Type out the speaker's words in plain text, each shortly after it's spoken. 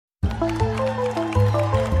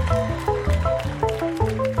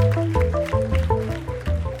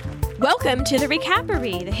Welcome to the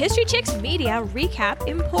Recapery, the History Chicks Media Recap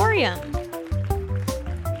Emporium.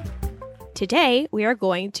 Today, we are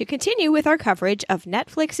going to continue with our coverage of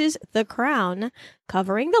Netflix's The Crown,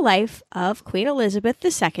 covering the life of Queen Elizabeth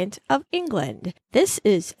II of England. This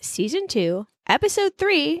is Season 2, Episode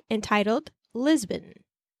 3, entitled Lisbon.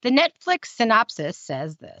 The Netflix synopsis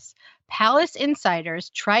says this: Palace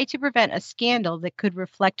insiders try to prevent a scandal that could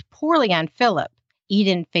reflect poorly on Philip.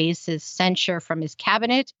 Eden faces censure from his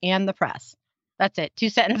cabinet and the press. That's it. 2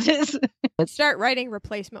 sentences. Let's start writing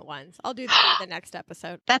replacement ones. I'll do that for the next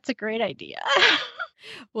episode. That's a great idea.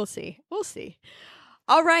 We'll see.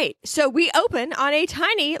 All right. So we open on a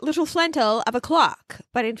tiny little flental of a clock.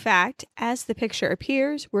 But in fact, as the picture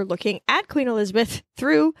appears, we're looking at Queen Elizabeth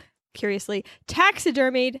through, curiously,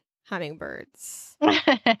 taxidermied hummingbirds.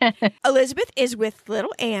 Elizabeth is with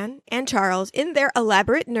little Anne and Charles in their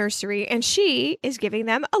elaborate nursery, and she is giving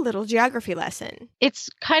them a little geography lesson. It's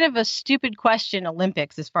kind of a stupid question,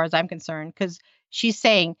 Olympics, as far as I'm concerned, because she's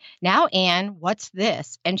saying, now, Anne, what's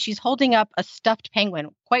this? And she's holding up a stuffed penguin,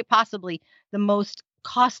 quite possibly the most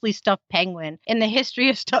costly stuffed penguin in the history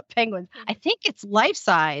of stuffed penguins. I think it's life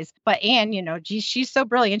size, but Anne, she's so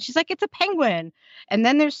brilliant. She's like, it's a penguin. And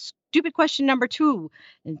then there's stupid question number 2.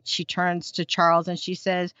 And she turns to Charles and she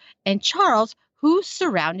says, and Charles, who's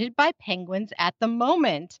surrounded by penguins at the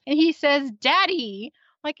moment? And he says, Daddy.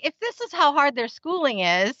 Like, if this is how hard their schooling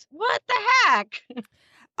is, what the heck?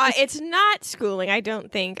 It's not schooling, I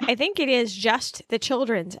don't think. I think it is just the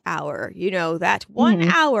children's hour. That 1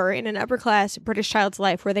 hour in an upper-class British child's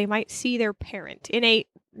life where they might see their parent in a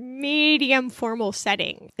medium formal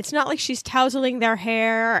setting. It's not like she's tousling their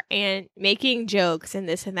hair and making jokes and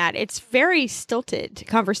this and that. It's very stilted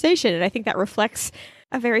conversation, and I think that reflects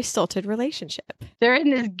a very stilted relationship. They're in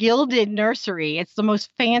this gilded nursery. It's the most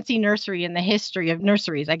fancy nursery in the history of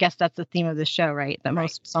nurseries. I guess that's the theme of the show, right? The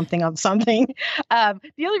most something of something.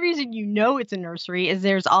 The only reason it's a nursery is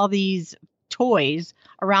there's all these toys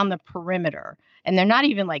around the perimeter. And they're not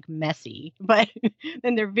even like messy, but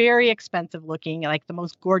then they're very expensive looking, like the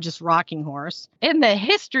most gorgeous rocking horse in the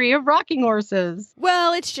history of rocking horses.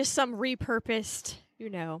 Well, it's just some repurposed,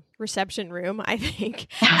 reception room, I think.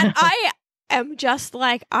 And I'm just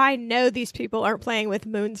like, I know these people aren't playing with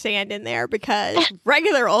moon sand in there because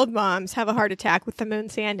regular old moms have a heart attack with the moon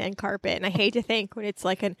sand and carpet. And I hate to think when it's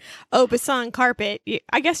like an Aubusson carpet,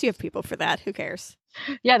 I guess you have people for that. Who cares?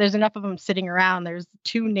 Yeah, there's enough of them sitting around. There's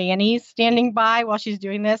 2 nannies standing by while she's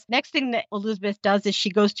doing this. Next thing that Elizabeth does is she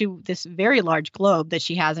goes to this very large globe that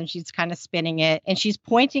she has, and she's kind of spinning it. And she's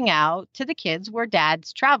pointing out to the kids where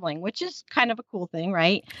Dad's traveling, which is kind of a cool thing,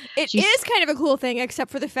 right? It is kind of a cool thing, except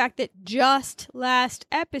for the fact that just last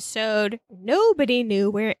episode, nobody knew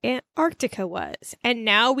where Antarctica was. And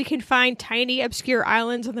now we can find tiny, obscure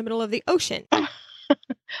islands in the middle of the ocean.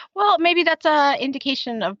 Well, maybe that's an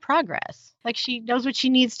indication of progress. Like, she knows what she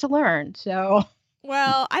needs to learn, so...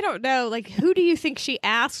 Well, I don't know. Like, who do you think she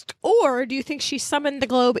asked? Or do you think she summoned the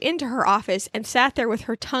globe into her office and sat there with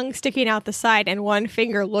her tongue sticking out the side and one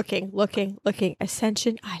finger looking?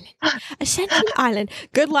 Ascension Island. Ascension Island.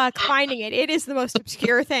 Good luck finding it. It is the most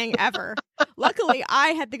obscure thing ever. Luckily, I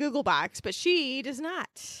had the Google box, but she does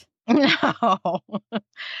not. No.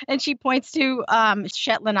 And she points to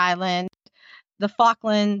Shetland Island, the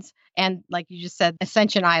Falklands, and like you just said,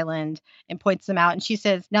 Ascension Island, and points them out. And she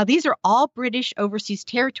says, now these are all British overseas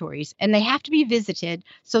territories, and they have to be visited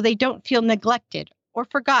so they don't feel neglected or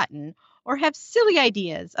forgotten or have silly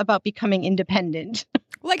ideas about becoming independent.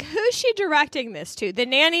 Like, who's she directing this to? The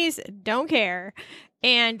nannies don't care,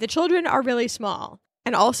 and the children are really small.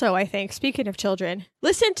 And also, I think, speaking of children,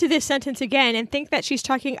 listen to this sentence again and think that she's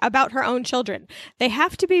talking about her own children. They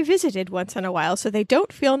have to be visited once in a while so they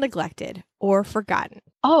don't feel neglected or forgotten.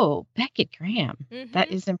 Oh, Beckett Graham. Mm-hmm. That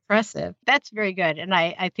is impressive. That's very good. And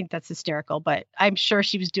I think that's hysterical, but I'm sure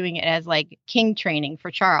she was doing it as like king training for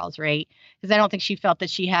Charles, right? Because I don't think she felt that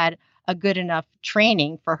she had a good enough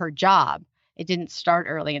training for her job. It didn't start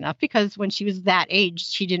early enough because when she was that age,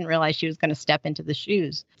 she didn't realize she was going to step into the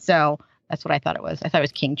shoes. So that's what I thought it was. I thought it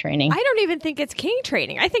was king training. I don't even think it's king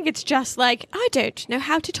training. I think it's just like, I don't know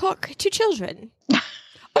how to talk to children.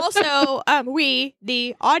 Also, we,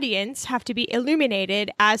 the audience, have to be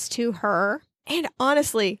illuminated as to her and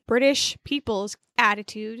honestly, British people's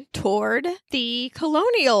attitude toward the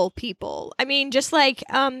colonial people. I mean, just like,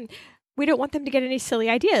 we don't want them to get any silly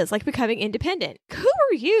ideas like becoming independent. Who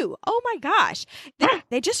are you? Oh my gosh.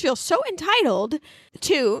 They just feel so entitled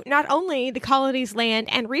to not only the colony's land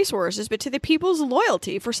and resources, but to the people's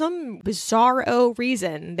loyalty. For some bizarro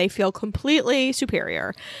reason, they feel completely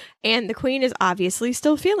superior. And the Queen is obviously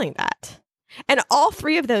still feeling that. And all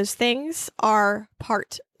three of those things are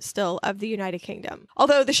part still of the United Kingdom.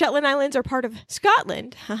 Although the Shetland Islands are part of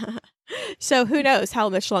Scotland. So who knows how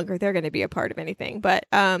much longer they're going to be a part of anything. But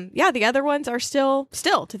yeah, the other ones are still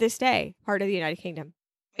to this day part of the United Kingdom.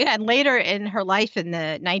 Yeah, and later in her life in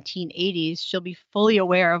the 1980s, she'll be fully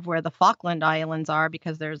aware of where the Falkland Islands are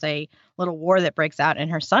because there's a little war that breaks out, and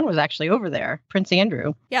her son was actually over there, Prince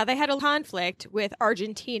Andrew. Yeah, they had a conflict with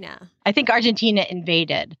Argentina. I think Argentina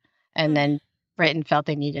invaded, and then Britain felt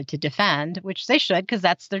they needed to defend, which they should because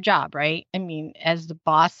that's their job, right? I mean, as the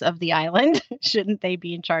boss of the island, shouldn't they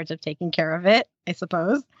be in charge of taking care of it, I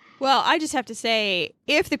suppose? Well, I just have to say,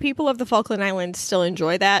 if the people of the Falkland Islands still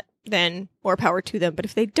enjoy that, then more power to them. But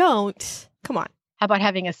if they don't, come on. How about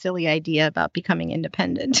having a silly idea about becoming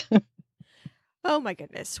independent? Oh my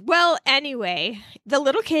goodness. Well, anyway, the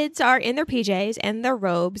little kids are in their PJs and their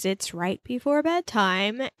robes. It's right before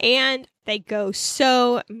bedtime. And they go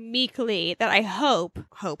so meekly that I hope,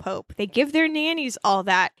 they give their nannies all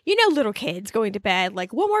that. You know, little kids going to bed,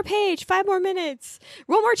 like 1 more page, 5 more minutes,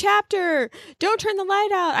 1 more chapter. Don't turn the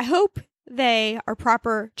light out. I hope they are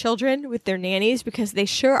proper children with their nannies because they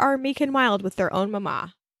sure are meek and mild with their own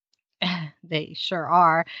mama. They sure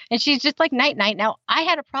are. And she's just like, night, night. Now, I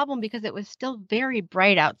had a problem because it was still very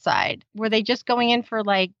bright outside. Were they just going in for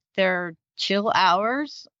like their chill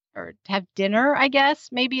hours or have dinner, I guess,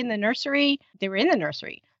 maybe in the nursery? They were in the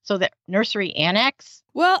nursery. So the nursery annex?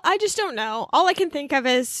 Well, I just don't know. All I can think of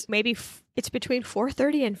is maybe it's between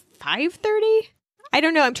 4:30 and 5:30. I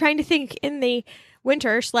don't know. I'm trying to think in the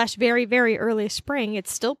winter / very, very early spring.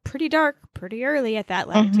 It's still pretty dark, pretty early at that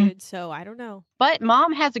latitude. So I don't know. But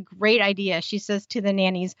Mom has a great idea. She says to the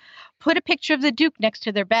nannies, put a picture of the Duke next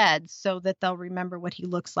to their beds so that they'll remember what he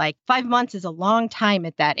looks like. 5 months is a long time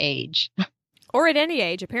at that age. Or at any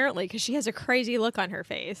age, apparently, because she has a crazy look on her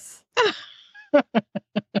face.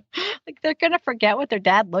 Like they're going to forget what their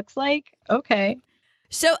dad looks like? Okay.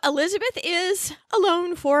 So Elizabeth is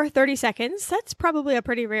alone for 30 seconds. That's probably a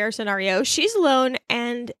pretty rare scenario. She's alone,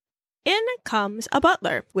 and in comes a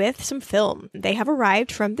butler with some film. They have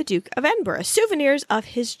arrived from the Duke of Edinburgh, souvenirs of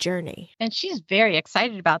his journey. And she's very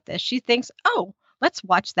excited about this. She thinks, oh, let's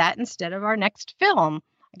watch that instead of our next film.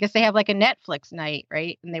 I guess they have like a Netflix night,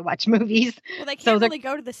 right? And they watch movies. Well, they can't really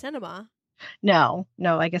go to the cinema. No,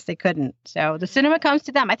 I guess they couldn't. So the cinema comes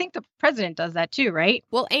to them. I think the president does that too, right?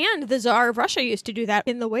 Well, and the Tsar of Russia used to do that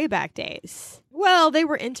in the way back days. Well, they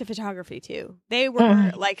were into photography too. They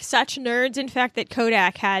were like such nerds, in fact, that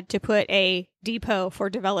Kodak had to put a depot for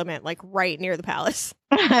development like right near the palace.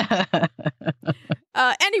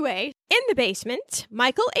 Anyway, in the basement,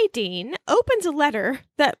 Michael A. Dean opens a letter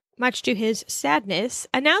that, much to his sadness,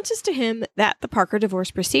 announces to him that the Parker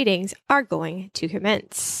divorce proceedings are going to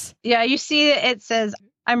commence. Yeah, you see it says,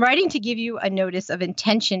 I'm writing to give you a notice of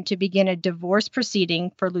intention to begin a divorce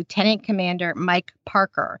proceeding for Lieutenant Commander Mike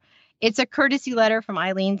Parker. It's a courtesy letter from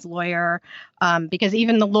Eileen's lawyer because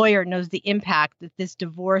even the lawyer knows the impact that this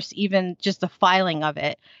divorce, even just the filing of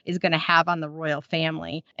it, is going to have on the royal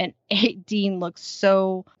family. And Dean looks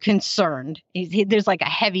so concerned. There's like a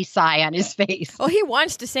heavy sigh on his face. Well, he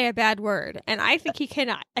wants to say a bad word, and I think he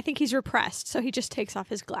cannot. I think he's repressed, so he just takes off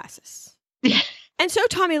his glasses. And so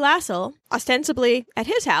Tommy Lassell, ostensibly at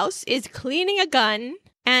his house, is cleaning a gun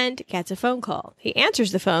and gets a phone call. He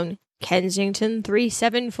answers the phone. Kensington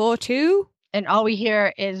 3742. And all we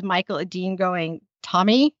hear is Michael Dean going,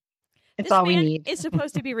 Tommy? It's all we need. Is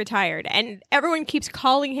supposed to be retired, and everyone keeps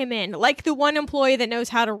calling him in, like the one employee that knows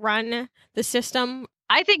how to run the system.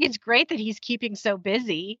 I think it's great that he's keeping so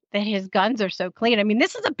busy, that his guns are so clean. I mean,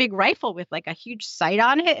 this is a big rifle with like a huge sight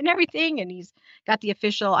on it and everything. And he's got the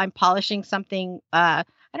official, I'm polishing something. I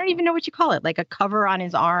don't even know what you call it, like a cover on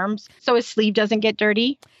his arms so his sleeve doesn't get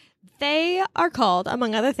dirty. They are called,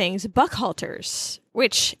 among other things, buckhalters,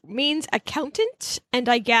 which means accountant. And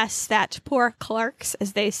I guess that poor clerks,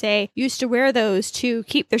 as they say, used to wear those to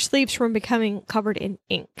keep their sleeves from becoming covered in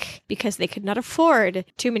ink because they could not afford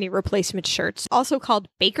too many replacement shirts, also called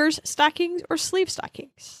baker's stockings or sleeve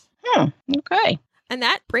stockings. Okay. And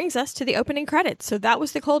that brings us to the opening credits. So that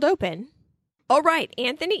was the cold open. All right.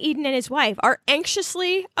 Anthony Eden and his wife are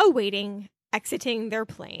anxiously awaiting exiting their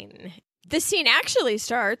plane. The scene actually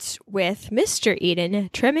starts with Mr. Eden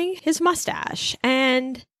trimming his mustache,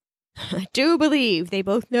 and I do believe they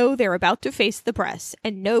both know they're about to face the press,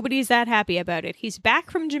 and nobody's that happy about it. He's back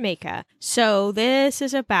from Jamaica, so this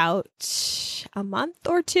is about a month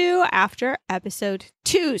or two after episode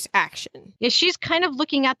 2's action. Yeah, she's kind of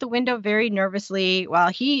looking out the window very nervously while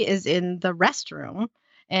he is in the restroom,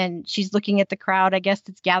 and she's looking at the crowd, I guess,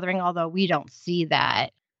 that's gathering, although we don't see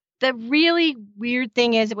that. The really weird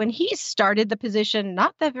thing is when he started the position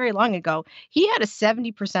not that very long ago, he had a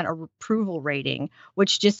 70% approval rating,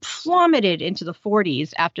 which just plummeted into the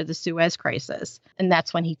 40s after the Suez Crisis. And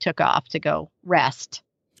that's when he took off to go rest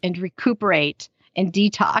and recuperate and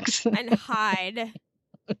detox. And hide.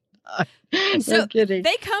 So No kidding.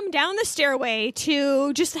 they come down the stairway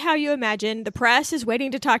to just how you imagine. The press is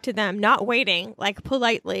waiting to talk to them, not waiting, like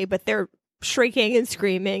politely, but they're shrieking and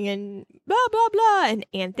screaming and blah, blah, blah. And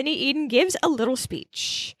Anthony Eden gives a little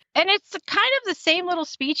speech. And it's kind of the same little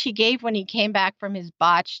speech he gave when he came back from his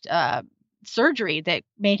botched surgery that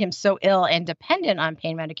made him so ill and dependent on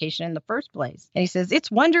pain medication in the first place. And he says, "It's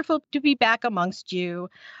wonderful to be back amongst you.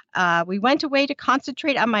 We went away to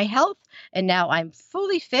concentrate on my health, and now I'm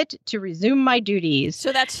fully fit to resume my duties."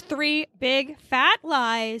 So that's 3 big fat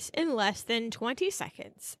lies in less than 20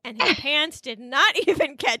 seconds. And his pants did not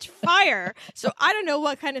even catch fire. So I don't know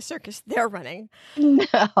what kind of circus they're running. No.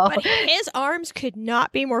 But his arms could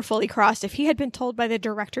not be more fully crossed if he had been told by the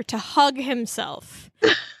director to hug himself.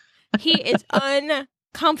 He is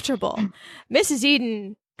uncomfortable. Mrs.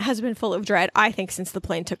 Eden has been full of dread, I think, since the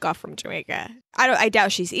plane took off from Jamaica. I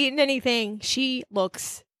doubt she's eaten anything. She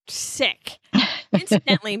looks sick.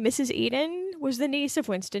 Incidentally, Mrs. Eden was the niece of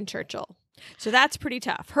Winston Churchill. So that's pretty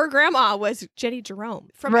tough. Her grandma was Jenny Jerome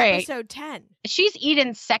from episode 10. She's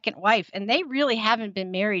Eden's second wife, and they really haven't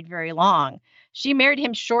been married very long. She married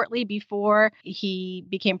him shortly before he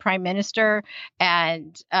became prime minister,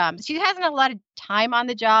 and she hasn't had a lot of time on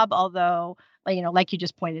the job, although, like you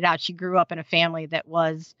just pointed out, she grew up in a family that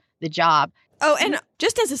was the job. Oh, and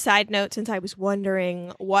just as a side note, since I was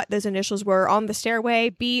wondering what those initials were on the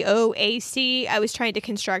stairway, BOAC, I was trying to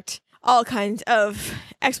construct all kinds of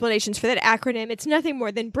explanations for that acronym. It's nothing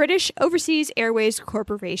more than British Overseas Airways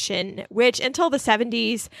Corporation, which until the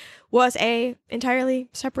 70s was a entirely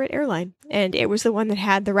separate airline. And it was the one that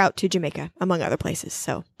had the route to Jamaica, among other places.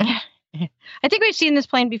 So I think we've seen this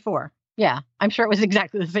plane before. Yeah, I'm sure it was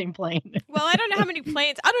exactly the same plane. Well, I don't know how many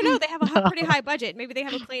planes. I don't know. They have a pretty high budget. Maybe they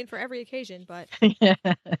have a plane for every occasion, but... Yeah.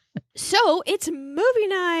 So it's movie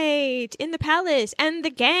night in the palace, and the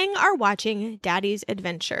gang are watching Daddy's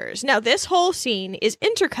Adventures. Now, this whole scene is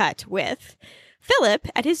intercut with Philip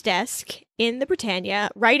at his desk in the Britannia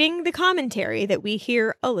writing the commentary that we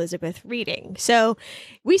hear Elizabeth reading. So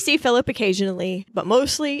we see Philip occasionally, but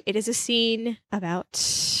mostly it is a scene about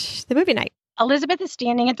the movie night. Elizabeth is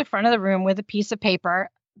standing at the front of the room with a piece of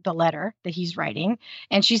paper, the letter that he's writing,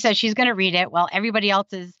 and she says she's going to read it while everybody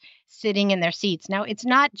else is sitting in their seats. Now, it's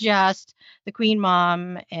not just the Queen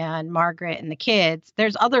Mom and Margaret and the kids.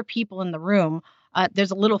 There's other people in the room.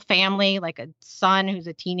 There's a little family, like a son who's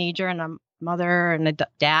a teenager and a mother and a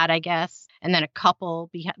dad, I guess, and then a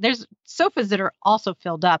couple behind. There's sofas that are also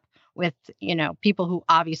filled up with, people who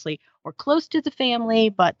obviously were close to the family,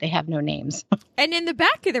 but they have no names. And in the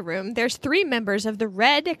back of the room, there's 3 members of the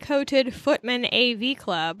red-coated footman AV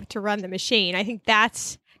club to run the machine. I think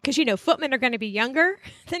that's because, footmen are going to be younger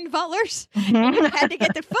than butlers. And you had to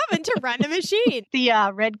get the footman to run the machine.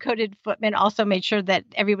 The red-coated footman also made sure that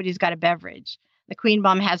everybody's got a beverage. The Queen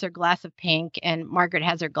Mom has her glass of pink and Margaret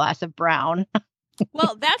has her glass of brown.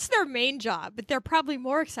 Well, that's their main job, but they're probably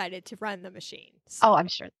more excited to run the machines. Oh, I'm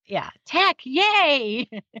sure. Yeah. Tech. Yay.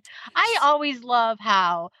 I always love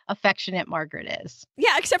how affectionate Margaret is.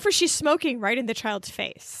 Yeah, except for she's smoking right in the child's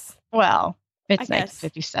face. Well, it's I guess.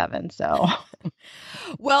 1957, so.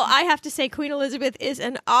 Well, I have to say Queen Elizabeth is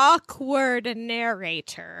an awkward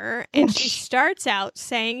narrator, and she starts out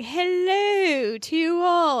saying hello to you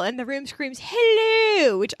all, and the room screams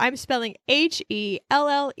hello, which I'm spelling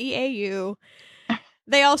HELLEAU.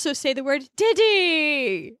 They also say the word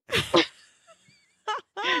Diddy.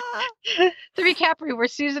 To recap, where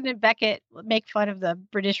Susan and Beckett make fun of the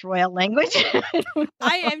British royal language.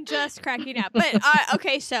 I am just cracking up. But,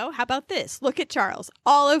 okay, so how about this? Look at Charles.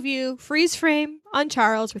 All of you, freeze frame on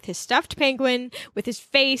Charles with his stuffed penguin, with his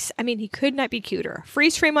face. I mean, he could not be cuter.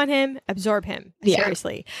 Freeze frame on him, absorb him. Yeah.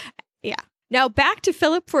 Seriously. Yeah. Now, back to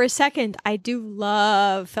Philip for a second. I do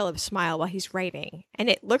love Philip's smile while he's writing. And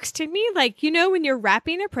it looks to me like, when you're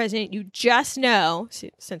wrapping a present, you just know,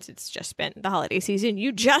 since it's just been the holiday season,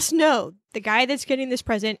 you just know the guy that's getting this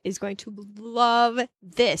present is going to love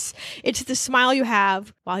this. It's the smile you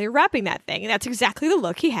have while you're wrapping that thing. And that's exactly the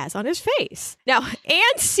look he has on his face. Now,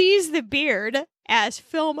 Anne sees the beard as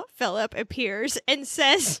Film Philip appears and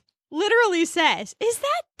literally says, "Is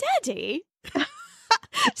that Daddy?"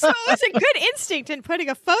 So it was a good instinct in putting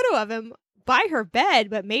a photo of him by her bed,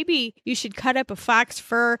 but maybe you should cut up a fox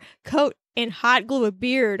fur coat and hot glue a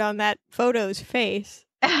beard on that photo's face.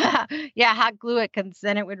 Yeah, hot glue it, because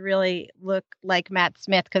then it would really look like Matt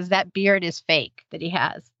Smith, because that beard is fake that he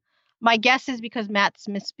has. My guess is because Matt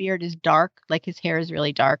Smith's beard is dark, like his hair is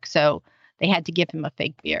really dark, so they had to give him a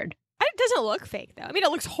fake beard. It doesn't look fake, though. I mean,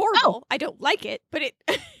 it looks horrible. No. I don't like it, but it...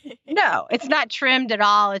 No, it's not trimmed at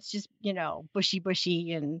all. It's just,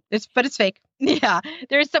 bushy, and it's fake. Yeah,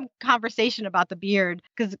 there's some conversation about the beard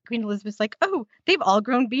because Queen Elizabeth's like, oh, they've all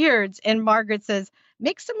grown beards. And Margaret says,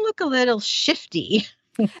 makes them look a little shifty.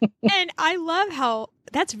 And I love how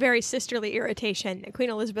that's very sisterly irritation. Queen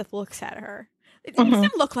Elizabeth looks at her. It makes them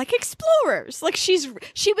look like explorers. Like she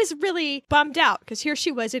was really bummed out because here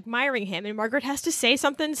she was admiring him and Margaret has to say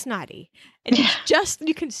something snotty. And it's just,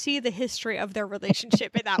 you can see the history of their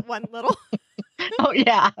relationship in that one little. Oh,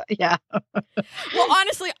 yeah. Yeah. Well,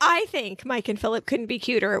 honestly, I think Mike and Philip couldn't be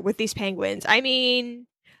cuter with these penguins. I mean,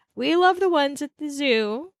 we love the ones at the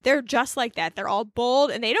zoo. They're just like that. They're all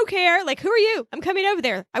bold and they don't care. Like, who are you? I'm coming over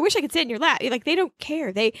there. I wish I could sit in your lap. Like, they don't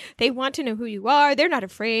care. They want to know who you are. They're not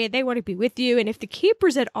afraid. They want to be with you. And if the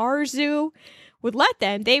keepers at our zoo would let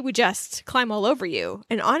them, they would just climb all over you.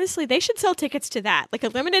 And honestly, they should sell tickets to that. Like a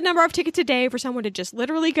limited number of tickets a day for someone to just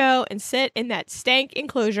literally go and sit in that stank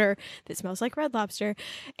enclosure that smells like Red Lobster.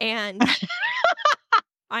 And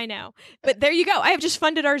I know. But there you go. I have just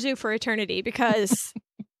funded our zoo for eternity because...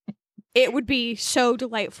 it would be so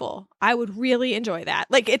delightful. I would really enjoy that.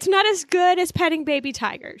 Like, it's not as good as petting baby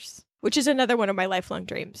tigers, which is another one of my lifelong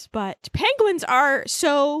dreams. But penguins are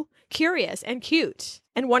so curious and cute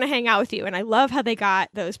and want to hang out with you. And I love how they got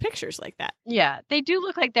those pictures like that. Yeah, they do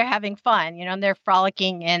look like they're having fun, and they're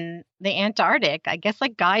frolicking in the Antarctic. I guess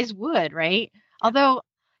like guys would, right? Although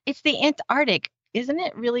it's the Antarctic. Isn't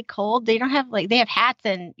it really cold? They don't have they have hats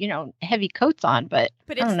and, heavy coats on, but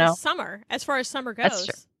it's I don't know. The summer, as far as summer goes.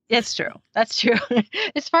 That's true. That's true.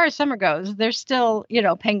 As far as summer goes, there's still,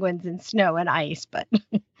 penguins and snow and ice, but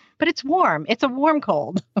it's warm. It's a warm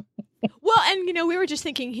cold. Well, and, we were just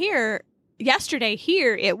thinking yesterday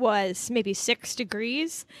it was maybe 6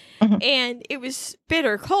 degrees and it was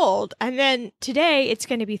bitter cold. And then today it's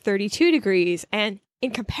going to be 32 degrees. And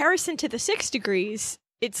in comparison to the 6 degrees,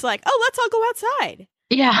 it's like, oh, let's all go outside.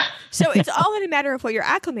 Yeah. So it's all in a matter of what you're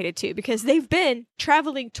acclimated to because they've been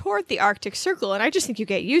traveling toward the Arctic Circle and I just think you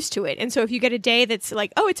get used to it. And so if you get a day that's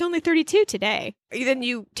like, oh, it's only 32 today, then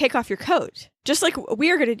you take off your coat. Just like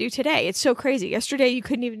we are going to do today. It's so crazy. Yesterday, you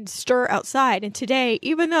couldn't even stir outside. And today,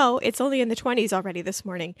 even though it's only in the 20s already this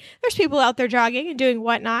morning, there's people out there jogging and doing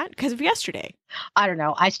whatnot because of yesterday. I don't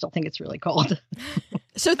know. I still think it's really cold.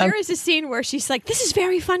 So there is a scene where she's like, this is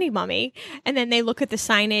very funny, Mommy. And then they look at the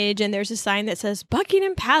signage and there's a sign that says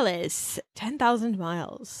Buckingham Palace, 10,000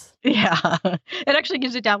 miles. Yeah. It actually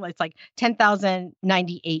gives it down. It's like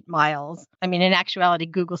 10,098 miles. I mean, in actuality,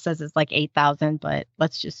 Google says it's like 8,000, but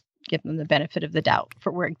let's just give them the benefit of the doubt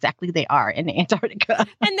for where exactly they are in Antarctica.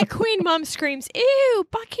 And the Queen Mum screams, ew,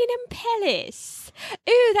 Buckingham Palace.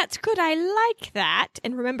 Ew, that's good. I like that.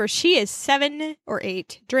 And remember, she is 7 or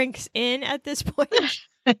 8 drinks in at this point.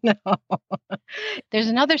 No. There's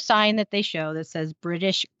another sign that they show that says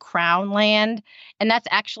British Crown Land. And that's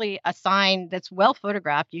actually a sign that's well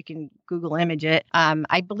photographed. You can Google image it.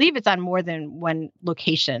 I believe it's on more than one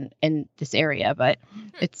location in this area, but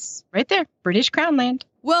it's right there. British Crown Land.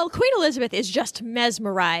 Well, Queen Elizabeth is just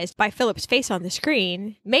mesmerized by Philip's face on the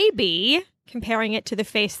screen. Maybe comparing it to the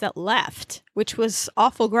face that left, which was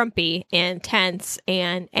awful grumpy and tense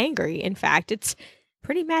and angry. In fact, it's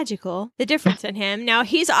pretty magical, the difference in him. Now,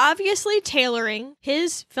 he's obviously tailoring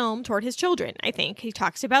his film toward his children, I think. He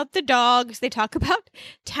talks about the dogs, they talk about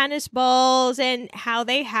tennis balls, and how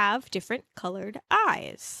they have different colored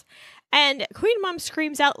eyes. And Queen Mum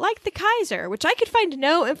screams out, like the Kaiser, which I could find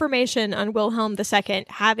no information on Wilhelm II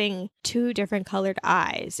having 2 different colored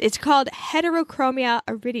eyes. It's called heterochromia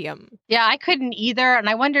iridium. Yeah, I couldn't either. And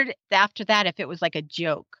I wondered after that if it was like a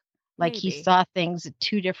joke. Like Maybe. He saw things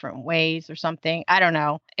 2 different ways or something. I don't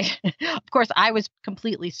know. Of course, I was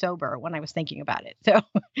completely sober when I was thinking about it. So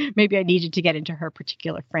maybe I needed to get into her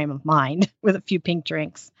particular frame of mind with a few pink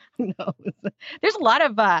drinks. Who knows? There's a lot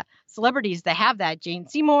of celebrities that have that. Jane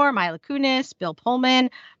Seymour, Mila Kunis, Bill Pullman,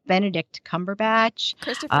 Benedict Cumberbatch.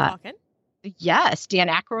 Christopher Walken. Yes, Dan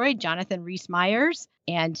Aykroyd, Jonathan Rhys-Meyers,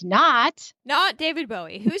 and not David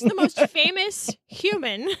Bowie, who's the most famous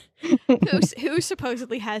human who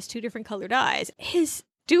supposedly has 2 different colored eyes. His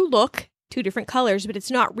do look 2 different colors, but it's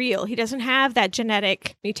not real. He doesn't have that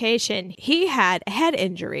genetic mutation. He had a head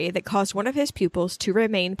injury that caused one of his pupils to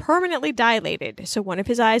remain permanently dilated. So one of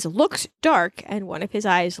his eyes looks dark and one of his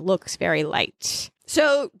eyes looks very light.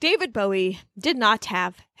 So David Bowie did not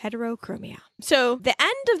have heterochromia. So the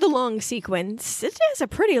end of the long sequence, it is a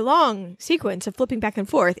pretty long sequence of flipping back and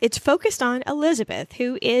forth. It's focused on Elizabeth,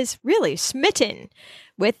 who is really smitten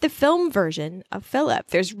with the film version of Philip.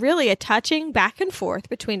 There's really a touching back and forth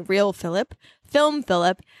between real Philip, film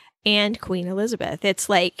Philip, and Queen Elizabeth. It's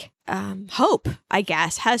like hope, I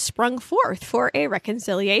guess, has sprung forth for a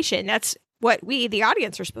reconciliation. That's what we, the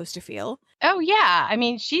audience, are supposed to feel. Oh, yeah. I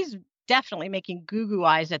mean, she's definitely making goo-goo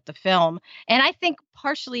eyes at the film. And I think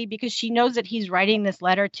partially because she knows that he's writing this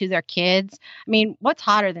letter to their kids. I mean, what's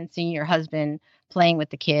hotter than seeing your husband playing with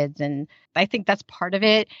the kids? And I think that's part of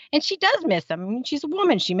it. And she does miss him. I mean, she's a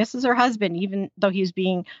woman. She misses her husband, even though he was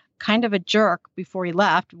being kind of a jerk before he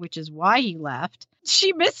left, which is why he left.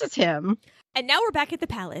 She misses him. And now we're back at the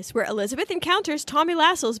palace, where Elizabeth encounters Tommy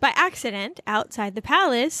Lascelles by accident outside the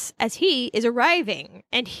palace as he is arriving.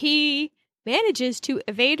 And he manages to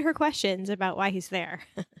evade her questions about why he's there.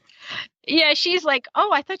 Yeah, she's like,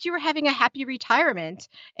 oh, I thought you were having a happy retirement.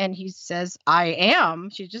 And he says, I am.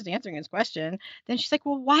 She's just answering his question. Then she's like,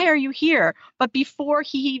 well, why are you here? But before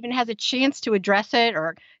he even has a chance to address it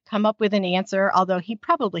or come up with an answer, although he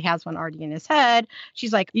probably has one already in his head,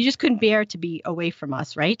 she's like, you just couldn't bear to be away from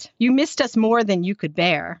us, right? You missed us more than you could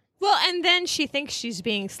bear. Well, and then she thinks she's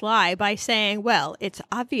being sly by saying, well, it's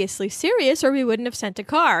obviously serious or we wouldn't have sent a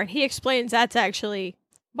car. And he explains that's actually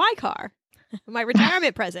my car, my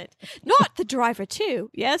retirement present. Not the driver,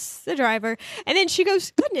 too. Yes, the driver. And then she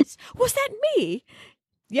goes, goodness, was that me?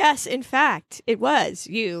 Yes, in fact, it was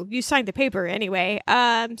you. You signed the paper anyway.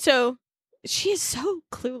 So she is so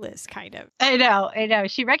clueless, kind of. I know.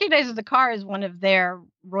 She recognizes the car as one of their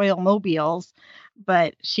royal mobiles,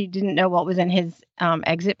 but she didn't know what was in his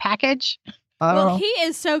exit package. Well, he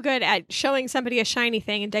is so good at showing somebody a shiny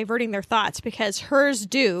thing and diverting their thoughts because hers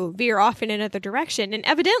do veer off in another direction. And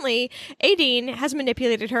evidently, Aideen has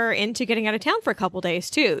manipulated her into getting out of town for a couple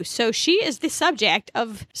days, too. So she is the subject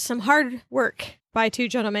of some hard work by two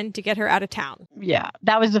gentlemen to get her out of town. Yeah,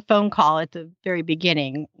 that was a phone call at the very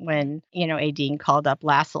beginning when, Aideen called up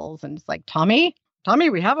Lascelles and it's like, Tommy,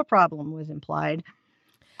 we have a problem, was implied.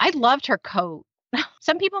 I loved her coat.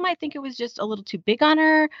 Some people might think it was just a little too big on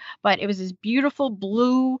her, but it was this beautiful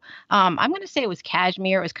blue. I'm going to say it was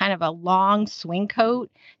cashmere. It was kind of a long swing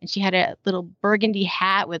coat, and she had a little burgundy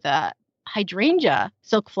hat with a hydrangea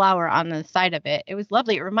silk flower on the side of it. It was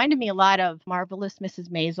lovely. It reminded me a lot of Marvelous Mrs.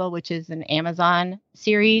 Maisel, which is an Amazon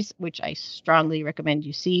series, which I strongly recommend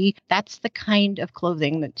you see. That's the kind of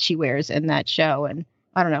clothing that she wears in that show, and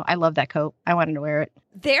I don't know. I love that coat. I wanted to wear it.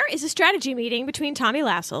 There is a strategy meeting between Tommy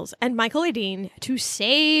Lascelles and Michael Aideen to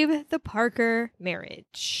save the Parker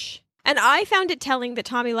marriage. And I found it telling that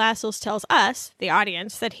Tommy Lascelles tells us, the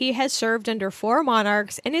audience, that he has served under 4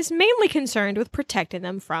 monarchs and is mainly concerned with protecting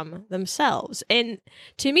them from themselves. And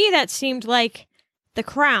to me, that seemed like the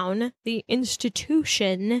crown, the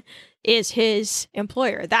institution, is his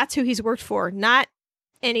employer. That's who he's worked for, not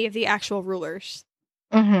any of the actual rulers.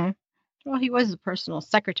 Mm-hmm. Well, he was a personal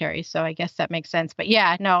secretary, so I guess that makes sense. But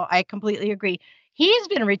yeah, no, I completely agree. He has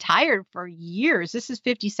been retired for years. This is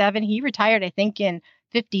 57. He retired, I think, in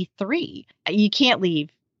 53. You can't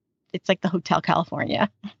leave. It's like the Hotel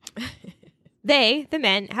California. They, the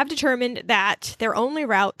men, have determined that their only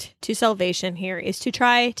route to salvation here is to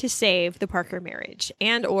try to save the Parker marriage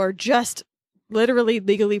and or just literally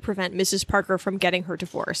legally prevent Mrs. Parker from getting her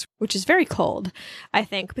divorce, which is very cold, I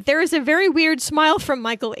think. But there is a very weird smile from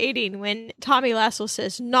Michael Aideen when Tommy Lascelles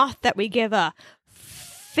says, not that we give a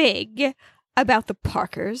fig about the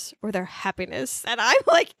Parkers or their happiness. And I'm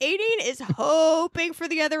like, Aideen is hoping for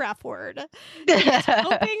the other F word. He's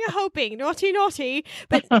hoping, naughty.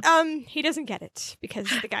 But he doesn't get it because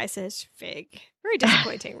the guy says fig. Very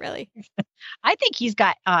disappointing, really. I think he's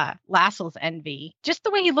got Lascelles envy. Just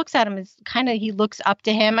the way he looks at him is kind of, he looks up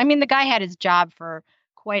to him. I mean, the guy had his job for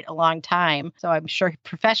quite a long time, so I'm sure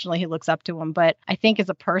professionally he looks up to him. But I think as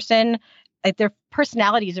a person, like, their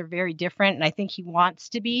personalities are very different, and I think he wants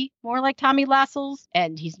to be more like Tommy Lascelles,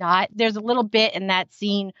 and he's not. There's a little bit in that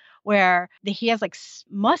scene where he has like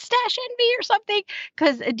mustache envy or something,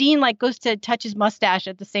 because Aideen like goes to touch his mustache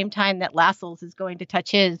at the same time that Lascelles is going to touch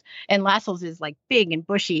his, and Lascelles is like big and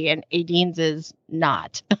bushy, and Aideen's is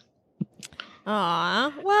not.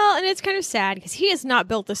 Aw, well, and it's kind of sad because he is not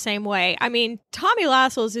built the same way. I mean, Tommy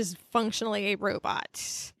Lascelles is functionally a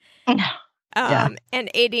robot. And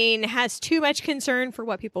Aideen has too much concern for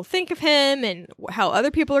what people think of him and how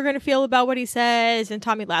other people are going to feel about what he says. And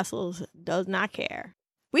Tommy Lascelles does not care.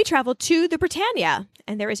 We travel to the Britannia,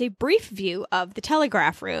 and there is a brief view of the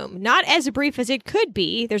telegraph room. Not as brief as it could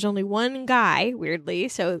be. There's only one guy, weirdly,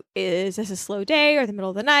 so is this a slow day or the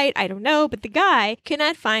middle of the night? I don't know, but the guy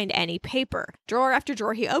cannot find any paper. Drawer after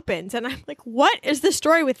drawer he opens, and I'm like, what is the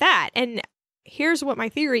story with that? And here's what my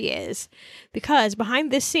theory is. Because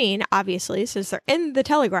behind this scene, obviously, since they're in the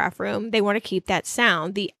telegraph room, they want to keep that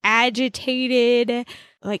sound, the agitated,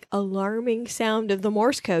 like alarming sound of the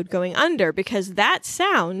Morse code going under, because that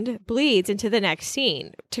sound bleeds into the next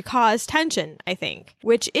scene to cause tension, I think,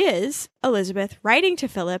 which is Elizabeth writing to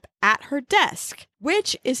Philip at her desk,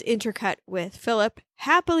 which is intercut with Philip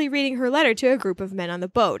happily reading her letter to a group of men on the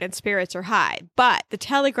boat, and spirits are high. But the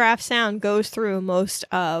telegraph sound goes through most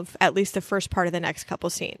of at least the first part of the next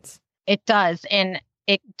couple scenes. It does. And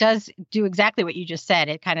it does do exactly what you just said.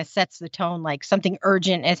 It kind of sets the tone, like something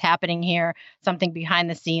urgent is happening here, something behind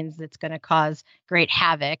the scenes that's going to cause great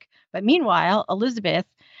havoc. But meanwhile, Elizabeth,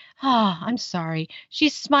 I'm sorry,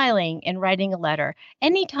 she's smiling and writing a letter.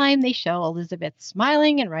 Anytime they show Elizabeth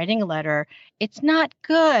smiling and writing a letter, it's not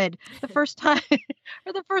good. The first time,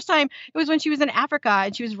 it was when she was in Africa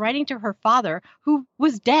and she was writing to her father who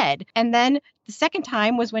was dead. And then the second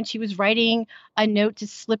time was when she was writing a note to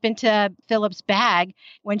slip into Philip's bag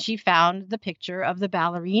when she found the picture of the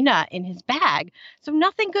ballerina in his bag. So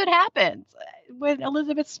nothing good happens when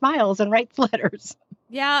Elizabeth smiles and writes letters.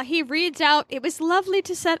 Yeah, he reads out, "It was lovely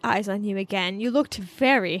to set eyes on you again. You looked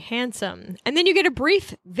very handsome." And then you get a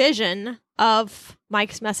brief vision of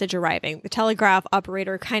Mike's message arriving. The telegraph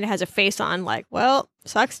operator kind of has a face on like, well,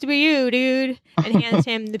 sucks to be you, dude, and hands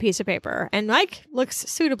him the piece of paper. And Mike looks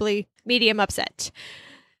suitably medium upset.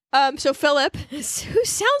 So Philip, who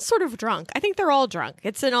sounds sort of drunk. I think they're all drunk.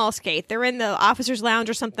 It's an all skate. They're in the officer's lounge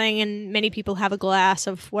or something, and many people have a glass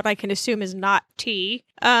of what I can assume is not tea.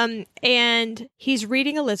 And he's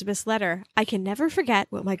reading Elizabeth's letter. "I can never forget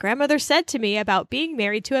what my grandmother said to me about being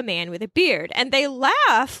married to a man with a beard." And they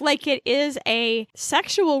laugh like it is a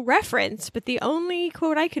sexual reference, but the only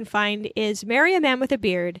quote I can find is, "Marry a man with a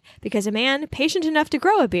beard, because a man patient enough to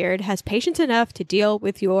grow a beard has patience enough to deal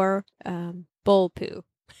with your bull poo."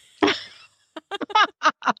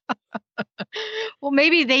 Well,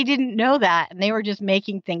 maybe they didn't know that and they were just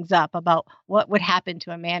making things up about what would happen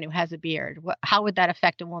to a man who has a beard. How would that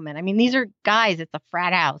affect a woman? I mean, these are guys. It's a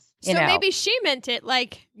frat house. So maybe she meant it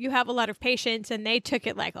like, you have a lot of patience, and they took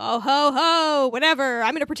it like, oh, ho, ho, whatever.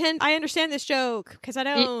 I'm going to pretend I understand this joke because I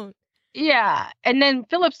don't. Yeah. And then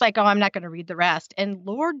Philip's like, oh, I'm not going to read the rest. And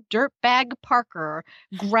Lord Dirtbag Parker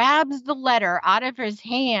grabs the letter out of his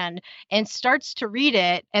hand and starts to read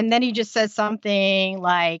it. And then he just says something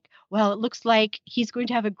like, well, it looks like he's going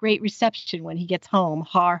to have a great reception when he gets home.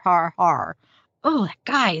 Har, har, har. Oh, that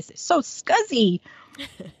guy is so scuzzy. And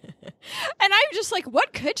I'm just like,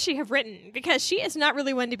 what could she have written? Because she is not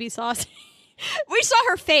really one to be saucy. We saw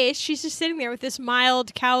her face. She's just sitting there with this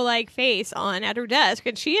mild cow-like face on at her desk,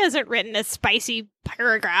 and she hasn't written a spicy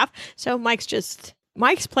paragraph. So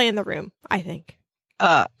Mike's playing the room, I think.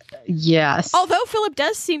 Yes. Although Philip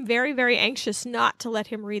does seem very, very anxious not to let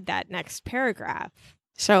him read that next paragraph.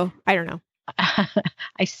 So I don't know.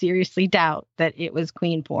 I seriously doubt that it was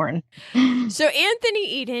queen porn. So Anthony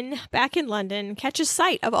Eden, back in London, catches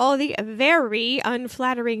sight of all the very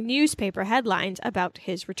unflattering newspaper headlines about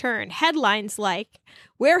his return. Headlines like,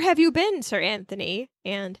 "Where have you been, Sir Anthony?"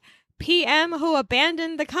 and "PM who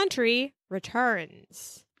abandoned the country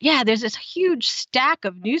returns." Yeah, there's this huge stack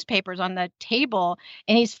of newspapers on the table,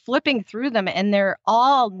 and he's flipping through them, and they're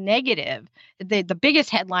all negative. The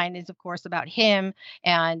biggest headline is, of course, about him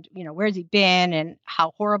and, where's he been and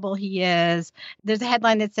how horrible he is. There's a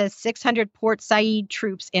headline that says 600 Port Said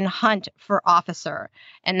troops in hunt for officer.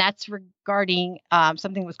 And that's regarding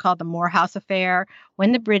something that was called the Morehouse Affair.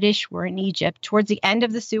 When the British were in Egypt, towards the end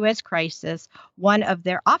of the Suez Crisis, one of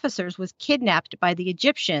their officers was kidnapped by the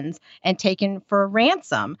Egyptians and taken for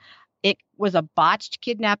ransom. It was a botched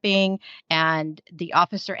kidnapping, and the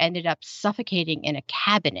officer ended up suffocating in a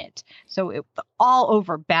cabinet. So it was all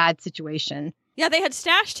over bad situation. Yeah, they had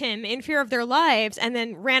stashed him in fear of their lives and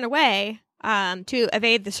then ran away to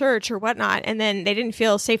evade the search or whatnot. And then they didn't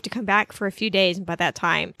feel safe to come back for a few days. And by that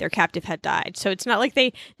time, their captive had died. So it's not like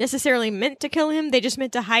they necessarily meant to kill him. They just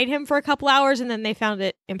meant to hide him for a couple hours, and then they found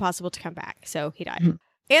it impossible to come back. So he died.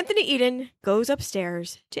 Anthony Eden goes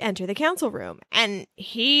upstairs to enter the council room, and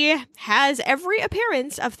he has every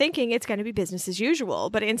appearance of thinking it's going to be business as usual,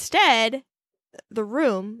 but instead, the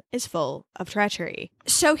room is full of treachery.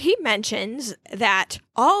 So he mentions that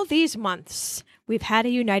all these months we've had a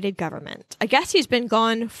united government. I guess he's been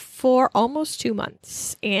gone for almost 2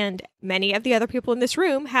 months, and many of the other people in this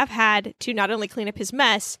room have had to not only clean up his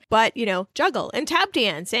mess, but, juggle and tap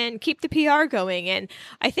dance and keep the PR going. And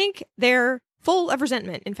I think they're full of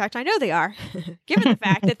resentment. In fact, I know they are, given the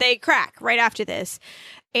fact that they crack right after this.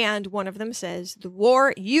 And one of them says, the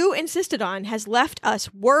war you insisted on has left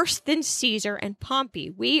us worse than Caesar and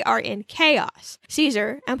Pompey. We are in chaos.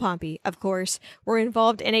 Caesar and Pompey, of course, were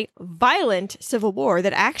involved in a violent civil war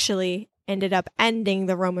that actually ended up ending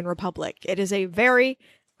the Roman Republic. It is a very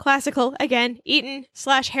classical, again,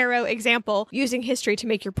 Eton/Harrow example using history to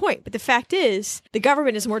make your point. But the fact is, the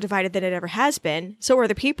government is more divided than it ever has been. So are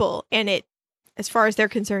the people. And it, as far as they're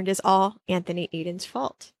concerned, is all Anthony Eden's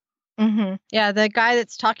fault. Mm-hmm. Yeah, the guy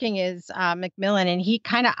that's talking is Macmillan, and he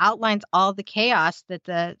kind of outlines all the chaos that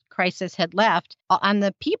the crisis had left on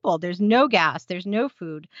the people. There's no gas, there's no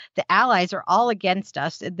food. The allies are all against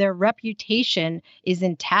us. Their reputation is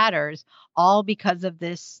in tatters, all because of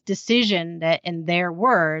this decision that, in their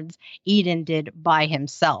words, Eden did by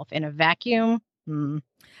himself in a vacuum.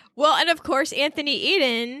 Well, and of course, Anthony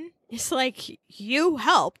Eden is like, you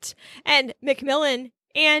helped. And Macmillan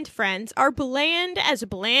and friends are bland as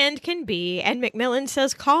bland can be, and Macmillan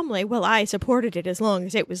says calmly, well, I supported it as long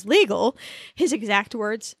as it was legal. His exact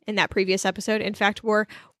words in that previous episode, in fact, were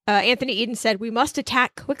Anthony Eden said, we must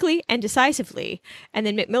attack quickly and decisively. And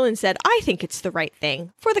then Macmillan said, I think it's the right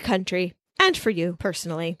thing for the country and for you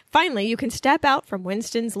personally. Finally, you can step out from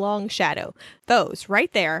Winston's long shadow. Those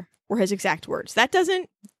right there were his exact words. That doesn't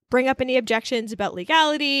bring up any objections about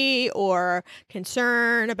legality or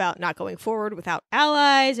concern about not going forward without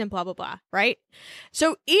allies and blah, blah, blah, right?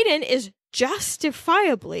 So Eden is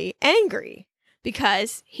justifiably angry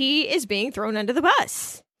because he is being thrown under the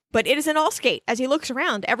bus. But it is an all skate. As he looks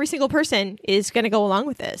around, every single person is going to go along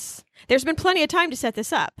with this. There's been plenty of time to set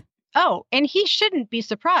this up. Oh, and he shouldn't be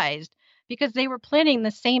surprised, because they were planning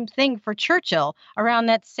the same thing for Churchill around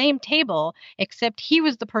that same table, except he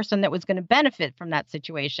was the person that was going to benefit from that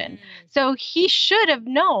situation. So he should have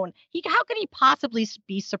known. How could he possibly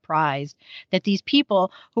be surprised that these people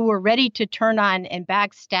who were ready to turn on and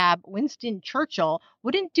backstab Winston Churchill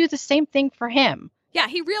wouldn't do the same thing for him? Yeah,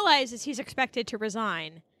 he realizes he's expected to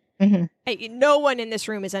resign. Mm-hmm. No one in this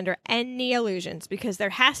room is under any illusions, because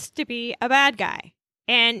there has to be a bad guy.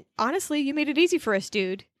 And honestly, you made it easy for us,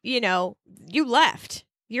 dude. You left.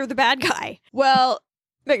 You're the bad guy. Well,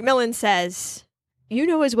 Macmillan says, you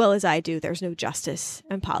know as well as I do, there's no justice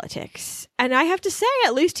in politics. And I have to say,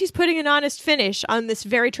 at least he's putting an honest finish on this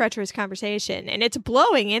very treacherous conversation. And it's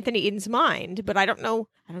blowing Anthony Eden's mind, but I don't know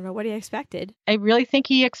what he expected. I really think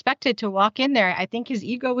he expected to walk in there. I think his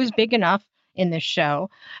ego was big enough in this show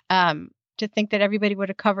to think that everybody would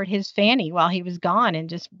have covered his fanny while he was gone and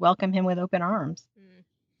just welcome him with open arms.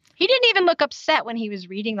 He didn't even look upset when he was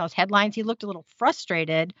reading those headlines. He looked a little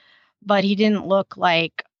frustrated, but he didn't look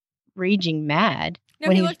like raging mad.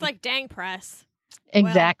 No, he looked like, dang press.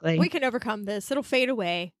 Exactly. Well, we can overcome this. It'll fade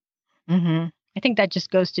away. Mm-hmm. I think that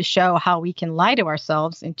just goes to show how we can lie to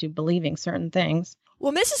ourselves into believing certain things.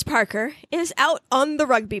 Well, Mrs. Parker is out on the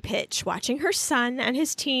rugby pitch watching her son and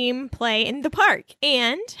his team play in the park.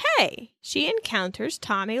 And, hey, she encounters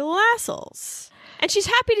Tommy Lascelles. And she's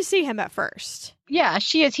happy to see him at first. Yeah,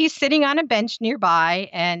 she is. He's sitting on a bench nearby,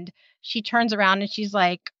 and she turns around and she's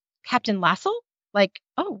like, Captain Lassell? Like,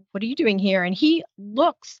 oh, what are you doing here? And he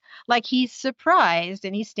looks like he's surprised,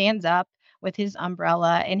 and he stands up with his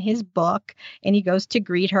umbrella and his book, and he goes to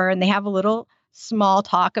greet her, and they have a little small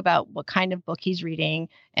talk about what kind of book he's reading.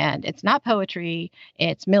 And it's not poetry,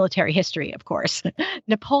 it's military history, of course.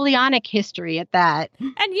 Napoleonic history at that.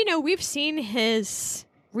 And, we've seen his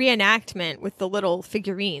reenactment with the little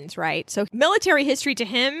figurines, right? So military history to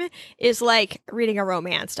him is like reading a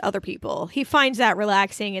romance to other people. He finds that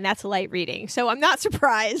relaxing, and that's light reading. So I'm not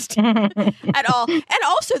surprised at all. And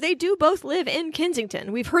also, they do both live in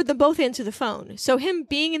Kensington. We've heard them both answer the phone. So him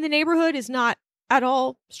being in the neighborhood is not at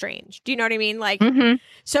all strange. Do you know what I mean? Like,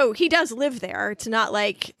 So he does live there. It's not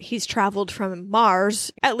like he's traveled from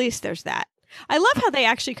Mars. At least there's that. I love how they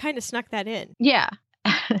actually kind of snuck that in. Yeah.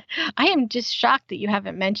 I am just shocked that you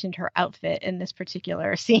haven't mentioned her outfit in this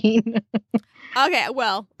particular scene. Okay,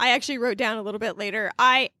 well, I actually wrote down a little bit later.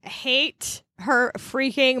 I hate her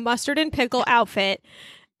freaking mustard and pickle outfit.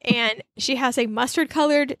 And she has a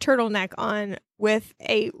mustard-colored turtleneck on with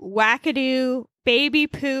a wackadoo baby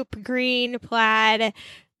poop green plaid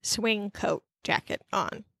swing coat jacket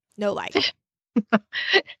on. No light.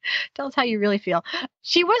 Tell us how you really feel.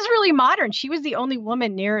 She was really modern. She was the only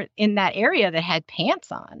woman in that area that had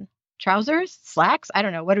pants on. Trousers? Slacks? I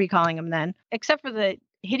don't know. What are we calling them then? Except for the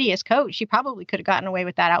hideous coat, she probably could have gotten away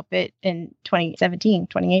with that outfit in 2017,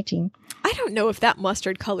 2018. I don't know if that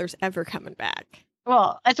mustard color's ever coming back.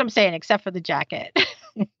 Well, that's what I'm saying, except for the jacket.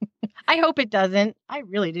 I hope it doesn't. I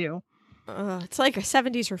really do. It's like a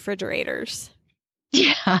 70s refrigerators.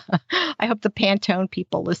 Yeah. I hope the Pantone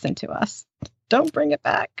people listen to us. Don't bring it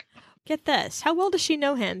back. Get this. How well does she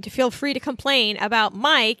know him to feel free to complain about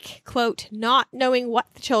Mike, quote, not knowing what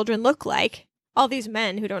the children look like? All these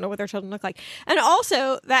men who don't know what their children look like. And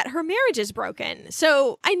also that her marriage is broken.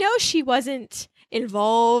 So I know she wasn't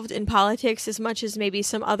involved in politics as much as maybe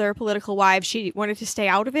some other political wives. She wanted to stay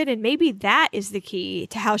out of it. And maybe that is the key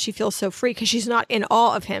to how she feels so free, because she's not in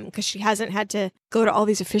awe of him, because she hasn't had to go to all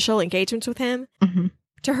these official engagements with him. Mm-hmm.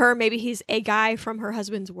 To her, maybe he's a guy from her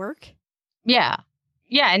husband's work. Yeah.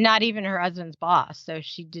 Yeah. And not even her husband's boss. So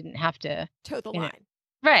she didn't have to toe the line.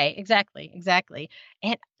 Right. Exactly.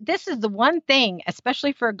 And this is the one thing,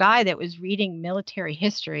 especially for a guy that was reading military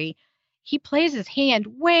history, he plays his hand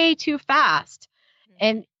way too fast.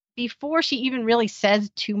 And before she even really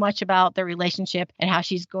says too much about their relationship and how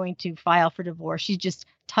she's going to file for divorce, she just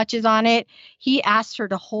touches on it. He asks her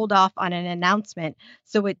to hold off on an announcement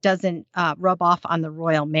so it doesn't rub off on the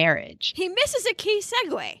royal marriage. He misses a key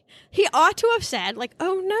segue. He ought to have said, like,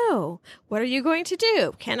 oh no, what are you going to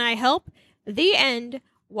do? Can I help? The end.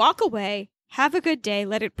 Walk away. Have a good day.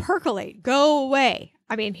 Let it percolate. Go away.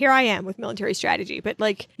 I mean, here I am with military strategy, but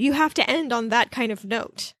like, you have to end on that kind of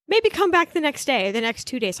note. Maybe come back the next day, the next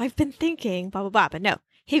 2 days. I've been thinking, blah, blah, blah. But no,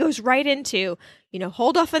 he goes right into,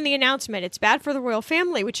 hold off on the announcement. It's bad for the royal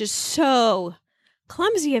family, which is so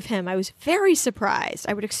clumsy of him. I was very surprised.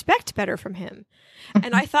 I would expect better from him.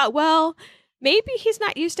 And I thought, well, maybe he's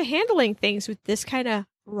not used to handling things with this kind of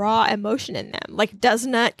raw emotion in them, like does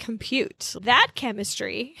not compute. That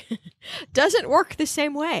chemistry doesn't work the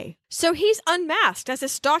same way. So he's unmasked as a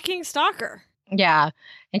stalking stalker. Yeah.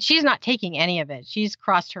 And she's not taking any of it. She's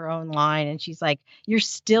crossed her own line and she's like, you're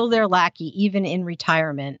still their lackey, even in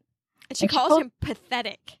retirement. And she calls him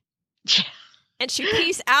pathetic. Yeah. And she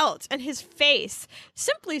peace out. And his face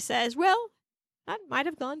simply says, well, that might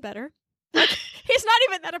have gone better. Like, he's not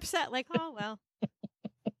even that upset. Like, oh, well.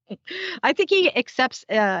 I think he accepts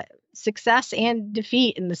success and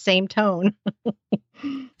defeat in the same tone.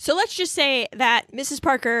 So let's just say that Mrs.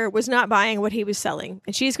 Parker was not buying what he was selling,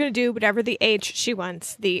 and she's going to do whatever the H she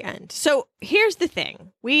wants, the end. So here's the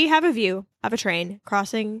thing. We have a view of a train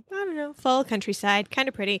crossing, I don't know, full countryside, kind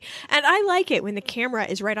of pretty. And I like it when the camera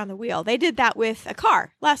is right on the wheel. They did that with a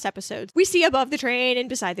car last episode. We see above the train and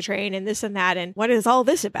beside the train and this and that, and what is all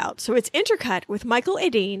this about? So it's intercut with Michael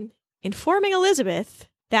Edine informing Elizabeth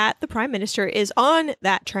that the Prime Minister is on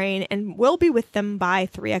that train and will be with them by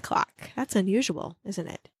 3:00. That's unusual, isn't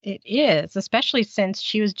it? It is, especially since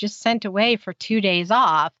she was just sent away for 2 days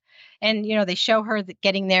off. And, they show her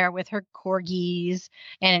getting there with her corgis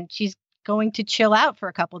and she's going to chill out for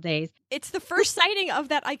a couple days. It's the first sighting of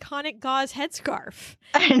that iconic gauze headscarf.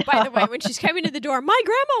 By the way, when she's coming to the door, my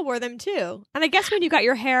grandma wore them too. And I guess when you got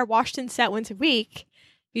your hair washed and set once a week,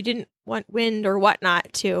 you didn't want wind or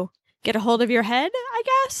whatnot to get a hold of your head, I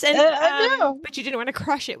guess. And but you didn't want to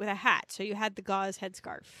crush it with a hat, so you had the gauze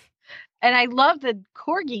headscarf. And I love the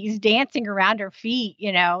corgis dancing around her feet.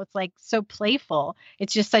 It's like so playful.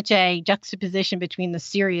 It's just such a juxtaposition between the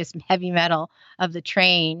serious heavy metal of the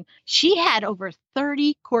train. She had over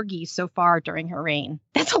 30 corgis so far during her reign.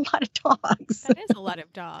 That's a lot of dogs. That is a lot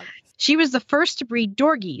of dogs. She was the first to breed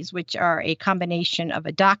dorgies, which are a combination of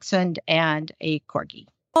a dachshund and a corgi.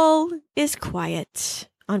 All is quiet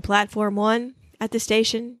on platform 1 at the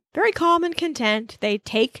station. Very calm and content. They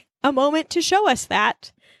take a moment to show us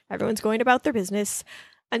that. Everyone's going about their business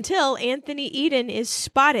until Anthony Eden is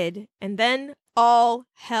spotted, and then all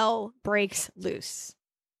hell breaks loose.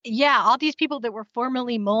 Yeah, all these people that were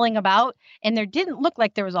formerly mulling about, and there didn't look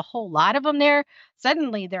like there was a whole lot of them there.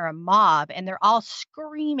 Suddenly they're a mob and they're all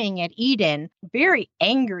screaming at Eden, very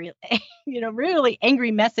angry, really angry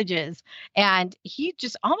messages. And he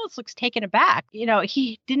just almost looks taken aback.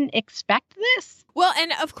 He didn't expect this. Well,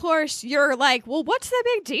 and of course you're like, well, what's the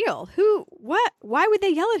big deal? Why would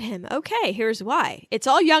they yell at him? Okay, here's why. It's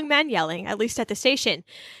all young men yelling, at least at the station.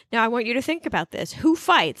 Now I want you to think about this. Who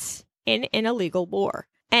fights in an illegal war?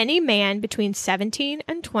 Any man between 17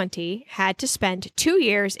 and 20 had to spend 2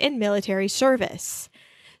 years in military service.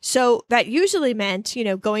 So that usually meant,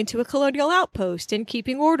 going to a colonial outpost and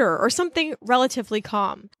keeping order or something relatively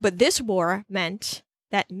calm. But this war meant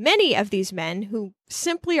that many of these men who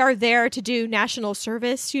simply are there to do national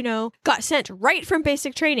service, got sent right from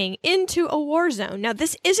basic training into a war zone. Now,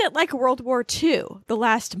 this isn't like World War II, the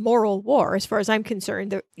last moral war, as far as I'm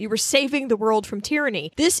concerned, that you were saving the world from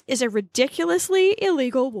tyranny. This is a ridiculously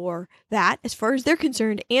illegal war that, as far as they're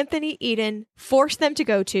concerned, Anthony Eden forced them to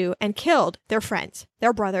go to and killed their friends,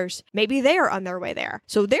 their brothers. Maybe they are on their way there.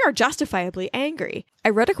 So they are justifiably angry. I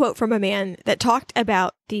read a quote from a man that talked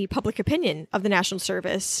about the public opinion of the national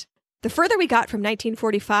service. The further we got from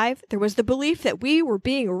 1945, there was the belief that we were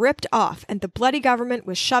being ripped off and the bloody government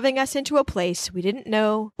was shoving us into a place we didn't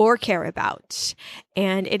know or care about.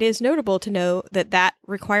 And it is notable to know that that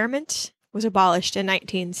requirement was abolished in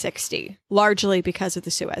 1960, largely because of the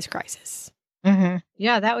Suez Crisis. Mm-hmm.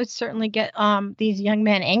 Yeah, that would certainly get these young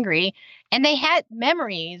men angry. And they had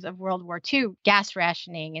memories of World War II, gas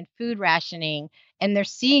rationing and food rationing, and they're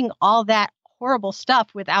seeing all that horrible stuff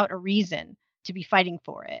without a reason to be fighting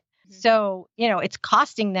for it. So, it's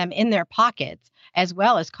costing them in their pockets as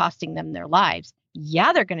well as costing them their lives.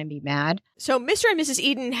 Yeah, they're going to be mad. So Mr. and Mrs.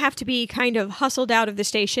 Eden have to be kind of hustled out of the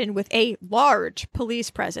station with a large police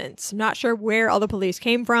presence. I'm not sure where all the police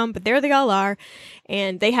came from, but there they all are.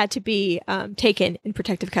 And they had to be taken in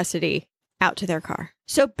protective custody out to their car.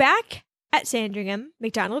 So back at Sandringham,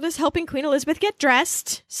 MacDonald is helping Queen Elizabeth get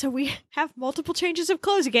dressed. So we have multiple changes of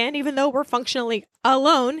clothes again, even though we're functionally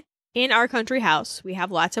alone. In our country house, we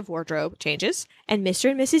have lots of wardrobe changes, and Mr.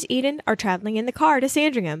 and Mrs. Eden are traveling in the car to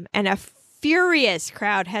Sandringham, and a furious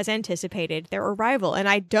crowd has anticipated their arrival. And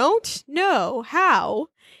I don't know how,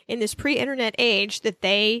 in this pre-internet age, that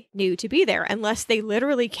they knew to be there, unless they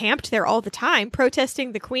literally camped there all the time,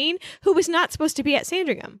 protesting the Queen, who was not supposed to be at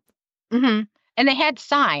Sandringham. Mm-hmm. And they had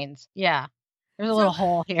signs. Yeah. There's a little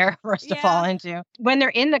hole here for us to fall into. When they're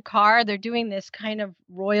in the car, they're doing this kind of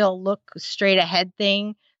royal look straight ahead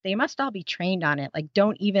thing. They must all be trained on it. Like,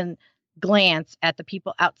 don't even glance at the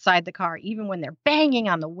people outside the car, even when they're banging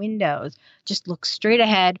on the windows. Just look straight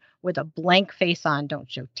ahead with a blank face on.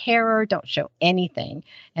 Don't show terror. Don't show anything.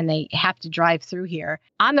 And they have to drive through here.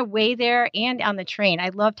 On the way there and on the train, I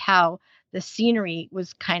loved how the scenery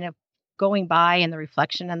was kind of going by and the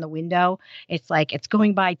reflection on the window. It's like it's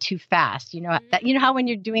going by too fast. That how when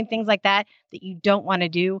you're doing things like that you don't want to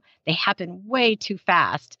do, they happen way too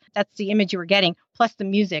fast. That's the image you were getting. Plus the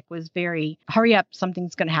music was very hurry up,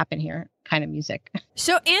 something's going to happen here kind of music.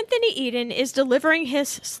 So Anthony Eden is delivering his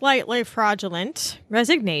slightly fraudulent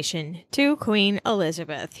resignation to Queen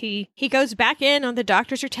Elizabeth. He goes back in on the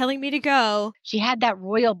doctors are telling me to go. She had that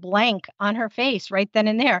royal blank on her face right then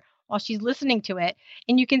and there while she's listening to it.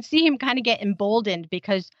 And you can see him kind of get emboldened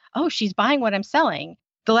because, she's buying what I'm selling.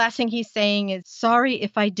 The last thing he's saying is, sorry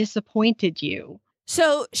if I disappointed you.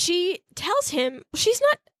 So she tells him she's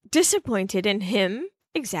not disappointed in him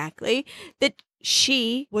exactly, that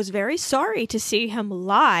she was very sorry to see him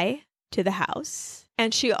lie to the house.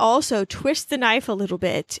 And she also twists the knife a little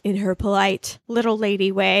bit in her polite little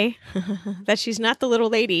lady way, that she's not the little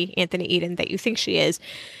lady, Anthony Eden, that you think she is.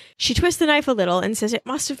 She twists the knife a little and says it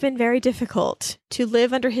must have been very difficult to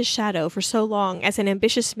live under his shadow for so long as an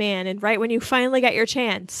ambitious man, and right when you finally get your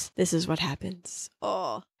chance, this is what happens.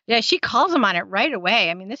 Oh. Yeah, she calls him on it right away.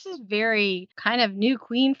 I mean, this is very kind of new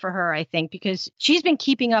queen for her, I think, because she's been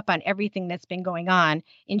keeping up on everything that's been going on.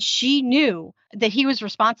 And she knew that he was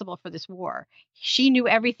responsible for this war. She knew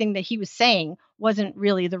everything that he was saying wasn't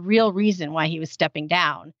really the real reason why he was stepping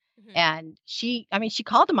down. Mm-hmm. And she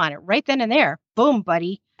called him on it right then and there. Boom,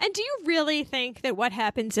 buddy. And do you really think that what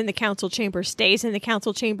happens in the council chamber stays in the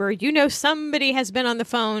council chamber? Somebody has been on the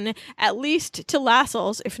phone, at least to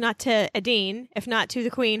Lascelles, if not to Adine, if not to the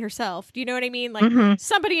Queen herself. Do you know what I mean? Like,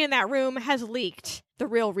 somebody in that room has leaked the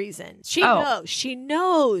real reason. She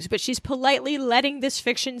knows, but she's politely letting this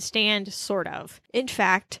fiction stand, sort of. In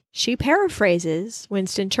fact, she paraphrases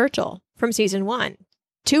Winston Churchill from season 1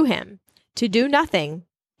 to him. To do nothing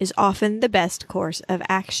is often the best course of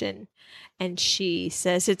action. And she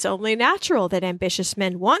says it's only natural that ambitious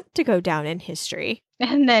men want to go down in history.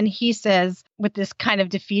 And then he says, with this kind of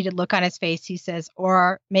defeated look on his face, he says,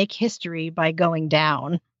 or make history by going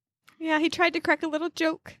down. Yeah, he tried to crack a little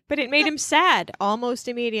joke, but it made him sad almost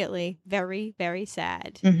immediately. Very, very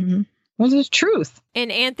sad. Mm-hmm. Well, it's truth.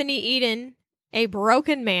 And Anthony Eden, a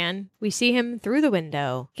broken man, we see him through the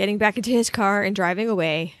window, getting back into his car and driving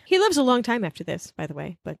away. He lives a long time after this, by the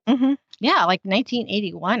way. But yeah, like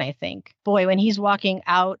 1981, I think. Boy, when he's walking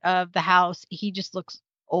out of the house, he just looks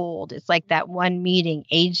old. It's like that one meeting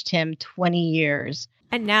aged him 20 years.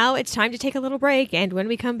 And now it's time to take a little break. And when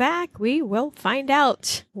we come back, we will find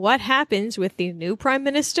out what happens with the new prime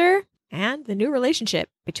minister and the new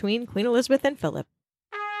relationship between Queen Elizabeth and Philip.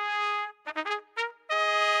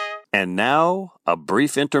 And now, a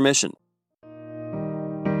brief intermission.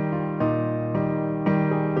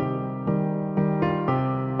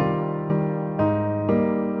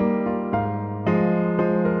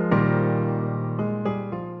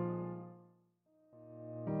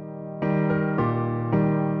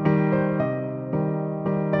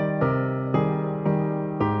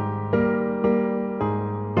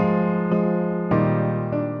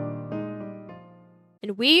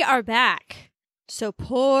 And we are back. So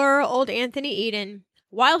poor old Anthony Eden.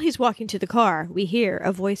 While he's walking to the car, we hear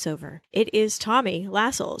a voiceover. It is Tommy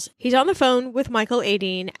Lascelles. He's on the phone with Michael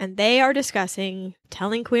Adine, and they are discussing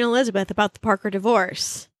telling Queen Elizabeth about the Parker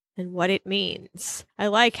divorce and what it means. I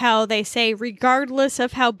like how they say, regardless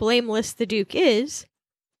of how blameless the Duke is,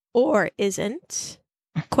 or isn't,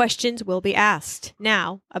 questions will be asked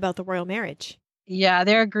now about the royal marriage. Yeah,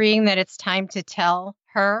 they're agreeing that it's time to tell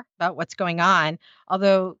her about what's going on,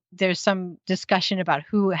 although there's some discussion about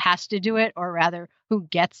who has to do it, or rather who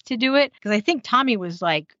gets to do it, because I think Tommy was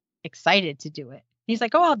like excited to do it. He's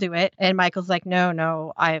like, oh, I'll do it. And Michael's like,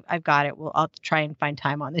 no, I've got it. Well, I'll try and find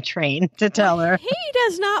time on the train to tell her. He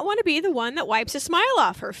does not want to be the one that wipes a smile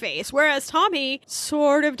off her face, whereas Tommy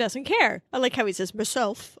sort of doesn't care. I like how he says,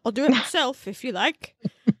 myself. I'll do it myself if you like.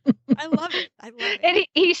 I love it. And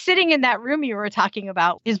he's sitting in that room you were talking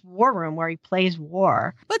about, his war room where he plays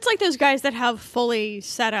war. But it's like those guys that have fully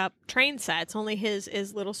set up train sets, only his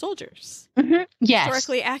is little soldiers. Mm-hmm. Yes.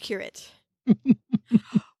 Historically accurate.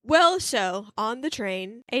 Well, so, on the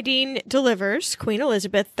train, Adine delivers Queen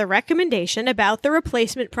Elizabeth the recommendation about the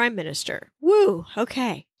replacement prime minister. Woo,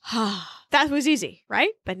 okay. That was easy,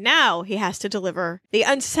 right? But now he has to deliver the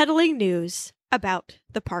unsettling news about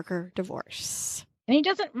the Parker divorce. And he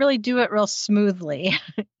doesn't really do it real smoothly.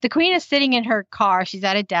 The Queen is sitting in her car. She's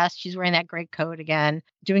at a desk. She's wearing that great coat again,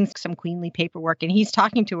 doing some queenly paperwork. And he's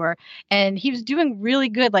talking to her. And he was doing really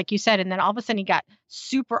good, like you said. And then all of a sudden he got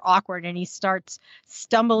super awkward and he starts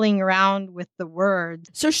stumbling around with the words.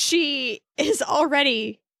 So she is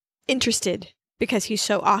already interested because he's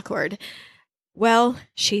so awkward. Well,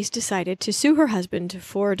 she's decided to sue her husband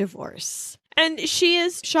for divorce. And she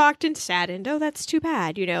is shocked and saddened. Oh, that's too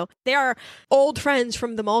bad. You know, they are old friends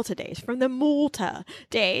from the Malta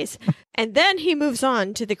days. And then he moves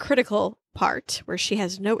on to the critical part where she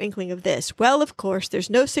has no inkling of this. Well, of course, there's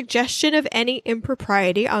no suggestion of any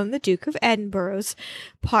impropriety on the Duke of Edinburgh's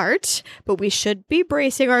part, but we should be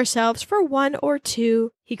bracing ourselves for one or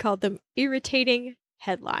two, he called them, irritating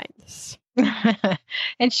headlines.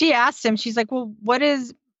 And she asked him, she's like, well, what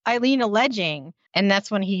is Eileen alleging? And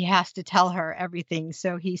that's when he has to tell her everything.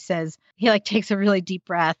 So he says, he like takes a really deep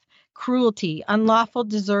breath, cruelty, unlawful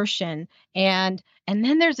desertion. And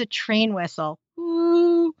then there's a train whistle.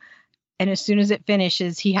 Ooh. And as soon as it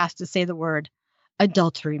finishes, he has to say the word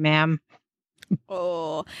adultery, ma'am.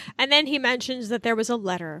 Oh, and then he mentions that there was a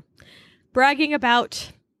letter bragging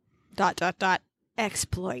about ...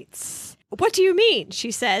 exploits. What do you mean?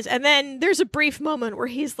 She says. And then there's a brief moment where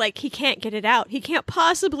he's like, he can't get it out. He can't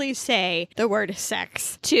possibly say the word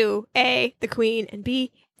sex to A, the Queen, and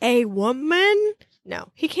B, a woman.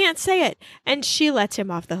 No, he can't say it. And she lets him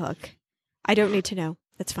off the hook. I don't need to know.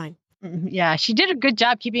 That's fine. Yeah, she did a good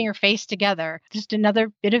job keeping her face together. Just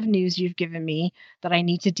another bit of news you've given me that I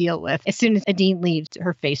need to deal with. As soon as Adine leaves,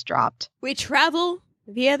 her face dropped. We travel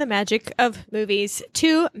via the magic of movies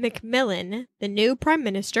to Macmillan, the new prime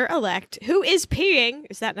minister-elect, who is peeing,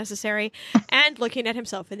 is that necessary, and looking at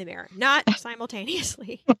himself in the mirror, not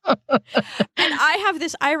simultaneously. And I have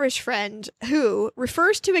this Irish friend who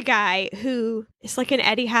refers to a guy who is like an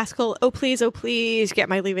Eddie Haskell, oh please, get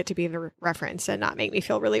my Leave It to Beaver reference and not make me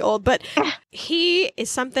feel really old, but he is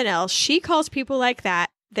something else. She calls people like that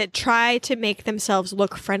try to make themselves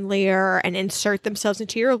look friendlier and insert themselves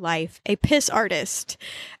into your life, a piss artist.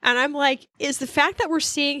 And I'm like, is the fact that we're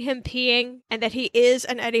seeing him peeing and that he is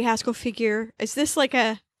an Eddie Haskell figure, is this like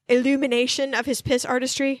a illumination of his piss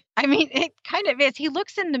artistry? I mean, it kind of is. He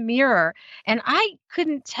looks in the mirror and I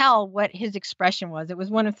couldn't tell what his expression was. It was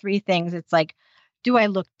one of three things. It's like, do I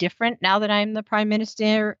look different now that I'm the prime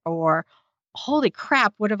minister? Or holy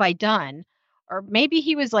crap, what have I done? Or maybe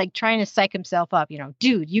he was like trying to psych himself up,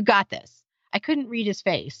 dude, you got this. I couldn't read his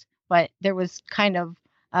face, but there was kind of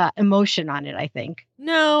emotion on it, I think.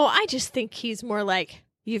 No, I just think he's more like,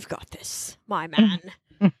 you've got this, my man.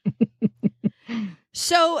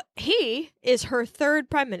 So he is her third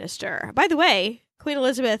prime minister. By the way, Queen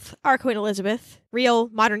Elizabeth, our Queen Elizabeth, real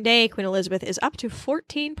modern day Queen Elizabeth, is up to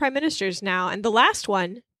 14 prime ministers now. And the last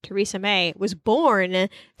one, Theresa May, was born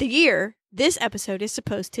the year this episode is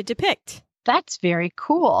supposed to depict. That's very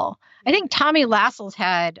cool. I think Tommy Lascelles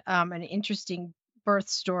had an interesting birth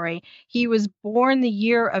story. He was born the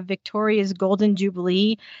year of Victoria's Golden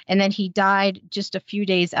Jubilee, and then he died just a few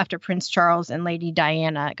days after Prince Charles and Lady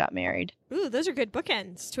Diana got married. Ooh, those are good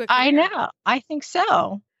bookends to a career. I know. I think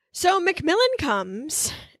so. So Macmillan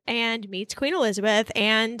comes and meets Queen Elizabeth,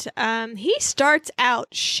 and he starts out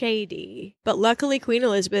shady. But luckily, Queen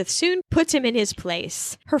Elizabeth soon puts him in his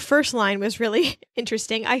place. Her first line was really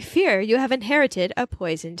interesting. "I fear you have inherited a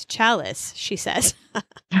poisoned chalice," she says.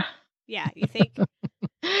 Yeah, you think?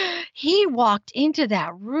 He walked into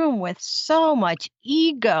that room with so much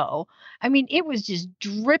ego. I mean, it was just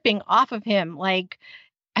dripping off of him like,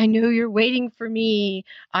 "I know you're waiting for me.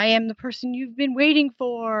 I am the person you've been waiting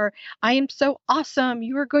for. I am so awesome.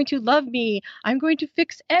 You are going to love me. I'm going to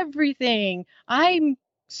fix everything. I'm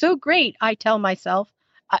so great," I tell myself.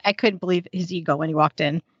 I couldn't believe his ego when he walked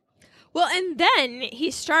in. Well, and then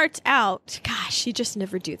he starts out, gosh, you just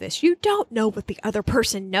never do this. You don't know what the other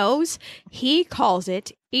person knows. He calls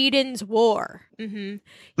it Eden's War.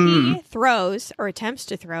 He throws, or attempts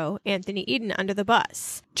to throw, Anthony Eden under the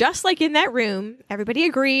bus. Just like in that room, everybody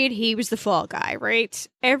agreed he was the fall guy, right?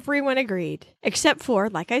 Everyone agreed. Except for,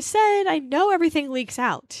 like I said, I know everything leaks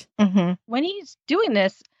out. When he's doing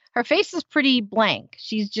this, her face is pretty blank.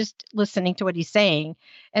 She's just listening to what he's saying.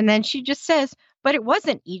 And then she just says, "But it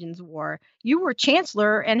wasn't Eden's War. You were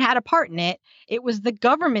chancellor and had a part in it. It was the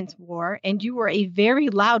government's war, and you were a very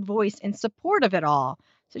loud voice in support of it all."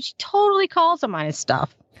 So she totally calls him on his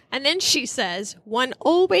stuff. And then she says, "One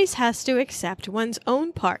always has to accept one's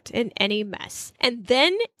own part in any mess." And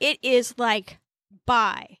then it is like,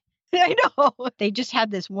 bye. I know. They just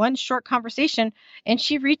had this one short conversation, and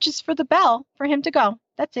she reaches for the bell for him to go.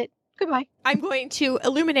 That's it. Goodbye. I'm going to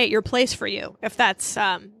illuminate your place for you, if that's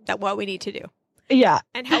what we need to do. Yeah.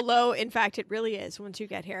 And how low, in fact, it really is once you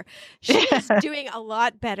get here. She's doing a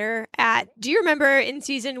lot better at... Do you remember in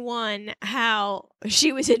season 1 how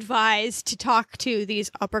she was advised to talk to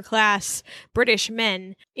these upper-class British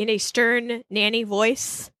men in a stern nanny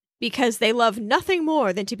voice because they love nothing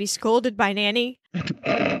more than to be scolded by nanny?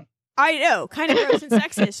 I know, kind of gross and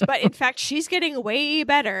sexist, but in fact, she's getting way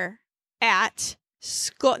better at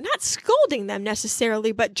not scolding them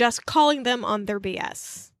necessarily, but just calling them on their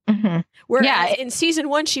BS. Whereas in season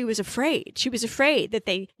 1, she was afraid. She was afraid that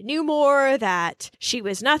they knew more, that she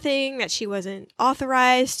was nothing, that she wasn't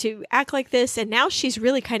authorized to act like this. And now she's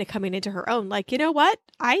really kind of coming into her own. Like, you know what?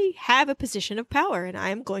 I have a position of power and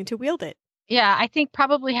I'm going to wield it. Yeah, I think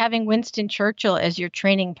probably having Winston Churchill as your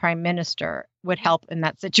training prime minister would help in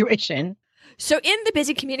that situation. So in the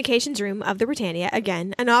busy communications room of the Britannia,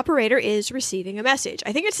 again, an operator is receiving a message.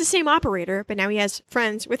 I think it's the same operator, but now he has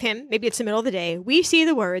friends with him. Maybe it's the middle of the day. We see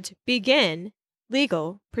the words, "Begin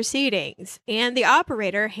legal proceedings." And the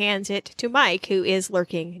operator hands it to Mike, who is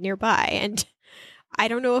lurking nearby. And I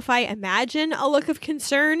don't know if I imagine a look of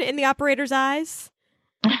concern in the operator's eyes.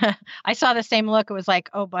 I saw the same look. It was like,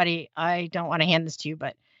 "Oh, buddy, I don't want to hand this to you,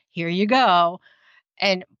 but here you go."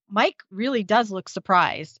 And Mike really does look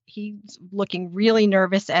surprised. He's looking really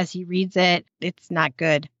nervous as he reads it. It's not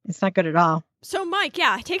good. It's not good at all. So Mike,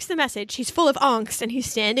 takes the message. He's full of angst and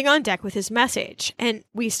he's standing on deck with his message. And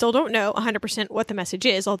we still don't know 100% what the message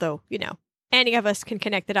is, although, any of us can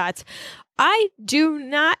connect the dots. I do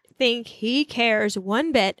not think he cares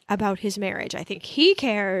one bit about his marriage. I think he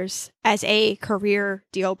cares as a career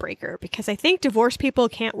deal breaker because I think divorced people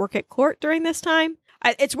can't work at court during this time.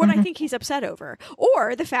 It's what I think he's upset over.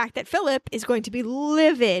 Or the fact that Philip is going to be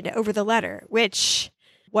livid over the letter, which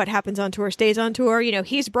what happens on tour stays on tour.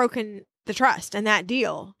 He's broken the trust and that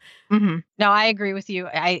deal. No, I agree with you.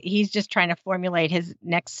 He's just trying to formulate his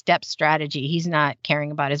next step strategy. He's not caring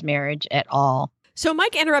about his marriage at all. So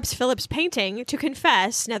Mike interrupts Philip's painting to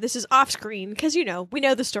confess. Now, this is off screen because, we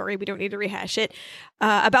know the story. We don't need to rehash it.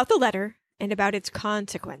 About the letter and about its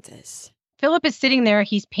consequences. Philip is sitting there.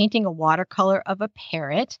 He's painting a watercolor of a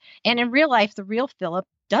parrot. And in real life, the real Philip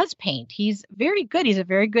does paint. He's very good. He's a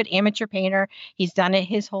very good amateur painter. He's done it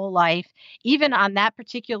his whole life. Even on that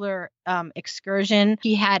particular excursion,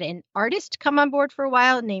 he had an artist come on board for a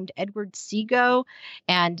while named Edward Seago,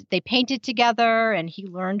 and they painted together and he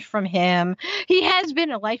learned from him. He has been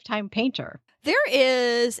a lifetime painter. There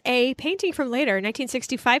is a painting from later,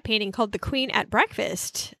 1965 painting called The Queen at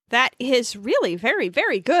Breakfast. That is really very,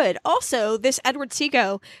 very good. Also, this Edward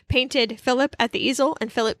Seago painted Philip at the easel,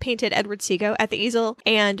 and Philip painted Edward Seago at the easel,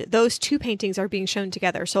 and those two paintings are being shown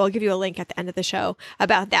together. So I'll give you a link at the end of the show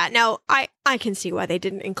about that. Now, I can see why they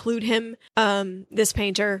didn't include him, this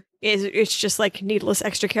painter. It's just like needless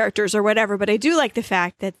extra characters or whatever, but I do like the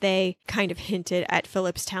fact that they kind of hinted at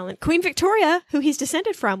Philip's talent. Queen Victoria, who he's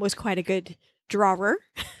descended from, was quite a good drawer.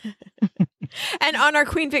 And on our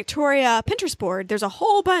Queen Victoria Pinterest board, there's a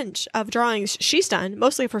whole bunch of drawings she's done,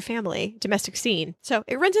 mostly of her family, domestic scene. So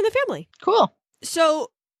it runs in the family. Cool.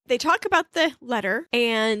 So they talk about the letter,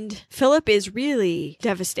 and Philip is really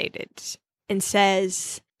devastated and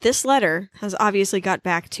says, this letter has obviously got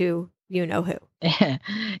back to you-know-who.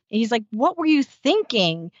 He's like, what were you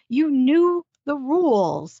thinking? You knew the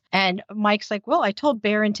rules. And Mike's like, well, I told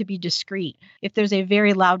Baron to be discreet. If there's a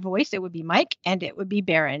very loud voice, it would be Mike and it would be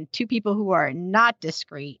Baron. Two people who are not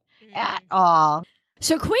discreet at all.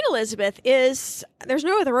 So Queen Elizabeth is, there's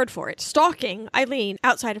no other word for it, stalking Eileen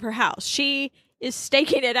outside of her house. She is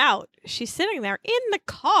staking it out. She's sitting there in the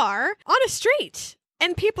car on a street.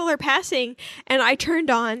 And people are passing, and I turned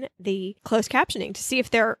on the closed captioning to see if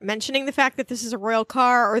they're mentioning the fact that this is a royal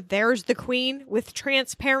car or there's the Queen with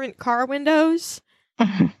transparent car windows.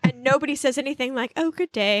 And nobody says anything like, oh,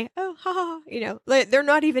 good day. Oh, ha, ha. You know, they're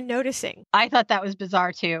not even noticing. I thought that was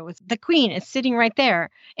bizarre, too. The Queen is sitting right there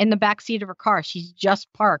in the back seat of her car. She's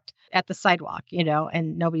just parked at the sidewalk, you know,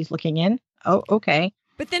 and nobody's looking in. Oh, okay.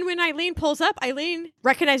 But then when Eileen pulls up, Eileen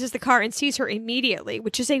recognizes the car and sees her immediately,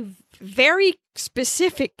 which is a very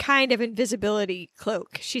specific kind of invisibility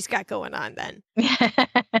cloak she's got going on then.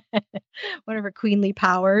 One of her queenly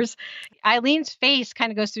powers. Eileen's face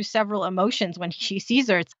kind of goes through several emotions when she sees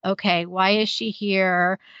her. It's, okay, why is she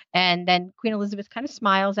here? And then Queen Elizabeth kind of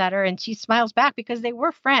smiles at her, and she smiles back because they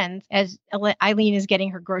were friends as Eileen is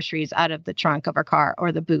getting her groceries out of the trunk of her car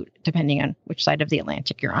or the boot, depending on which side of the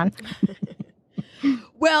Atlantic you're on.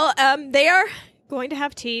 Well, they are going to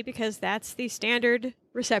have tea because that's the standard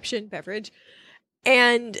reception beverage.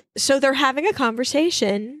 And so they're having a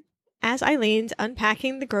conversation as Eileen's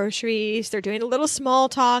unpacking the groceries. They're doing a little small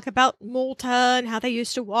talk about Malta and how they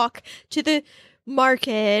used to walk to the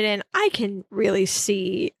market. And I can really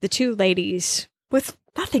see the two ladies with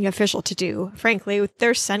nothing official to do, frankly, with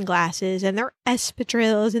their sunglasses and their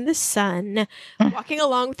espadrilles in the sun, walking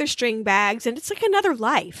along with their string bags. And it's like another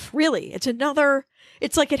life, really.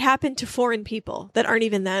 It's like it happened to foreign people that aren't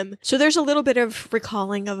even them. So there's a little bit of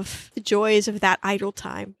recalling of the joys of that idle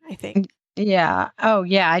time, I think. Yeah. Oh,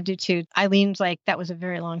 yeah, I do too. Eileen's like, that was a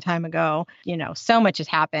very long time ago. You know, so much has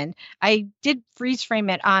happened. I did freeze frame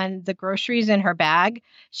it on the groceries in her bag.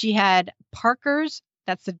 She had Parker's,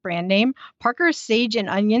 that's the brand name, Parker's sage and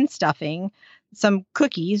onion stuffing, some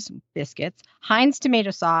cookies, biscuits, Heinz tomato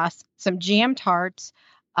sauce, some jam tarts,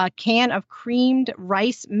 a can of creamed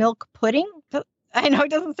rice milk pudding. I know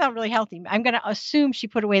it doesn't sound really healthy. I'm going to assume she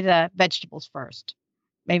put away the vegetables first.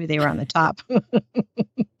 Maybe they were on the top.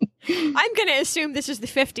 I'm going to assume this is the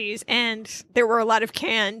 50s and there were a lot of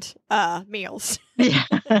canned meals. Yeah.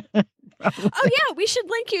 Oh, yeah. We should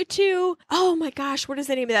link you to, oh my gosh, what is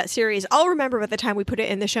the name of that series? I'll remember by the time we put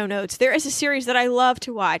it in the show notes. There is a series that I love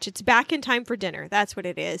to watch. It's Back in Time for Dinner. That's what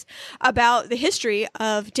it is. About the history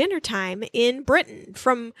of dinner time in Britain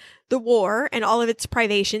from the war and all of its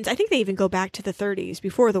privations. I think they even go back to the 30s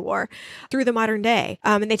before the war through the modern day.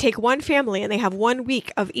 And they take one family and they have 1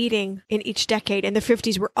 week of eating in each decade. And the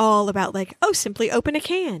 50s were all about like, oh, simply open a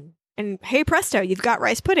can. And hey, presto, you've got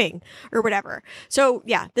rice pudding or whatever. So,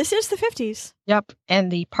 yeah, this is the 50s. Yep. And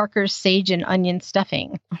the Parker's sage and onion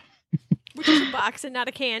stuffing. Which is a box and not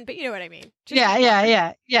a can, but you know what I mean.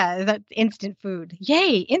 Yeah. That's instant food.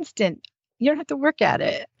 Yay, instant. You don't have to work at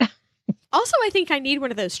it. Also, I think I need one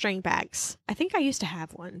of those string bags. I think I used to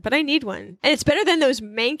have one, but I need one. And it's better than those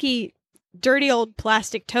manky, dirty old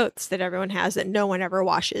plastic totes that everyone has that no one ever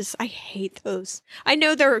washes. I hate those. I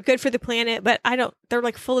know they're good for the planet, but they're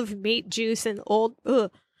like full of meat juice and old. Ugh.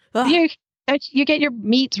 You get your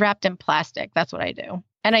meats wrapped in plastic. That's what I do.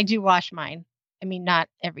 And I do wash mine. I mean, not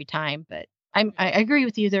every time, but I agree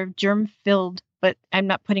with you. They're germ filled, but I'm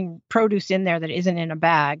not putting produce in there that isn't in a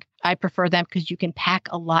bag. I prefer them because you can pack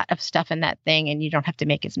a lot of stuff in that thing and you don't have to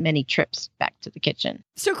make as many trips back to the kitchen.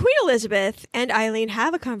 So Queen Elizabeth and Eileen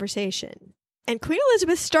have a conversation, and Queen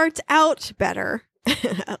Elizabeth starts out better,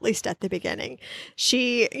 at least at the beginning.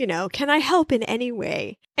 She, can I help in any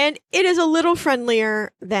way? And it is a little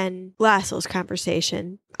friendlier than Lascelles'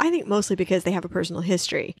 conversation. I think mostly because they have a personal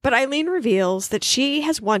history. But Eileen reveals that she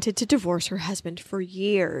has wanted to divorce her husband for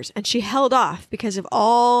years, and she held off because of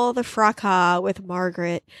all the fracas with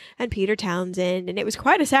Margaret and Peter Townsend, and it was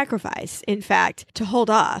quite a sacrifice, in fact, to hold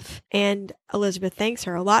off. And Elizabeth thanks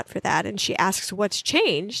her a lot for that, and she asks what's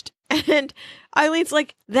changed. And Eileen's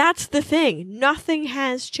like, that's the thing. Nothing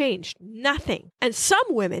has changed. Nothing. And some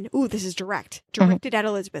women, this is directed at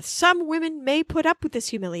Elizabeth. Some women may put up with this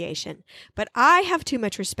humiliation, but I have too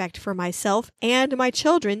much respect for myself and my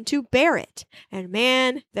children to bear it. And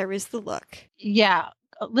man, there is the look. Yeah.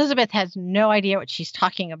 Elizabeth has no idea what she's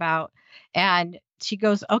talking about. And she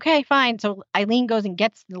goes, okay, fine. So Eileen goes and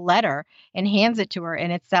gets the letter and hands it to her.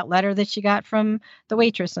 And it's that letter that she got from the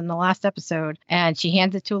waitress in the last episode. And she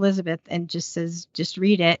hands it to Elizabeth and just says, just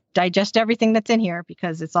read it, digest everything that's in here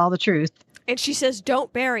because it's all the truth. And she says,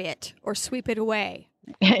 don't bury it or sweep it away.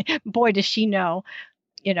 Boy, does she know,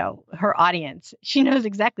 her audience. She knows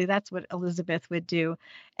exactly that's what Elizabeth would do.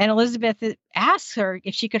 And Elizabeth asks her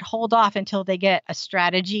if she could hold off until they get a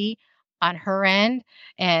strategy on her end.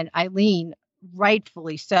 And Eileen,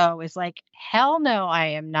 rightfully so, is like, hell no, I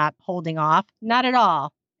am not holding off. Not at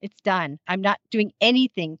all. It's done. I'm not doing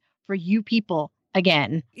anything for you people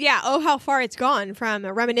again. Yeah. Oh, how far it's gone from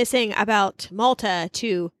reminiscing about Malta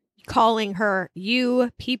to calling her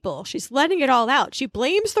you people. She's letting it all out. She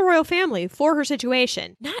blames the royal family for her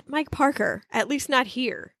situation, not Mike Parker, at least not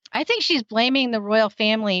here. I think she's blaming the royal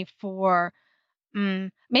family for,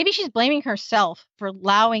 maybe she's blaming herself for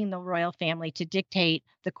allowing the royal family to dictate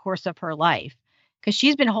the course of her life. Because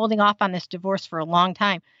she's been holding off on this divorce for a long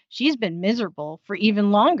time. She's been miserable for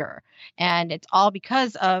even longer. And it's all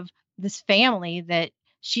because of this family that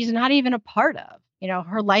she's not even a part of.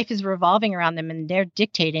 Her life is revolving around them and they're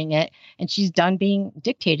dictating it. And she's done being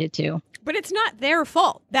dictated to. But it's not their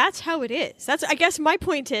fault. That's how it is. I guess my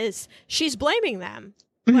point is she's blaming them.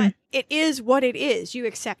 But it is what it is. You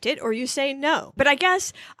accept it or you say no. But I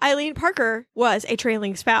guess Eileen Parker was a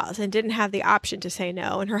trailing spouse and didn't have the option to say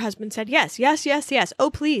no. And her husband said, yes, yes, yes, yes.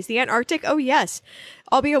 Oh, please. The Antarctic. Oh, yes.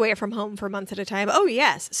 I'll be away from home for months at a time. Oh,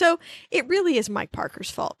 yes. So it really is Mike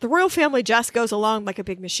Parker's fault. The royal family just goes along like a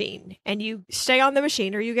big machine and you stay on the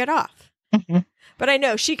machine or you get off. But I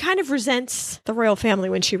know she kind of resents the royal family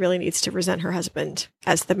when she really needs to resent her husband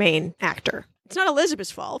as the main actor. It's not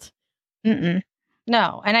Elizabeth's fault.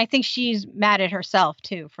 No, and I think she's mad at herself,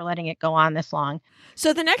 too, for letting it go on this long.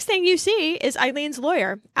 So the next thing you see is Eileen's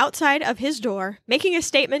lawyer outside of his door making a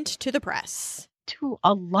statement to the press. To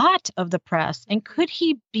a lot of the press. And could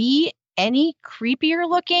he be any creepier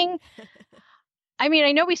looking? I mean,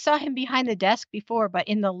 I know we saw him behind the desk before, but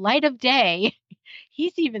in the light of day,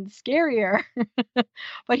 he's even scarier.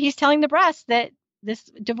 But he's telling the press that this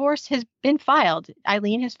divorce has been filed.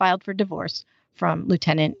 Eileen has filed for divorce from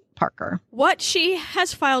Lieutenant Parker. What she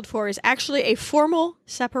has filed for is actually a formal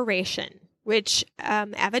separation, which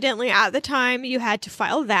evidently at the time you had to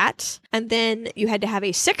file that. And then you had to have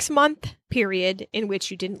a 6-month period in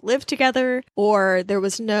which you didn't live together or there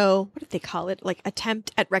was no, what did they call it? Like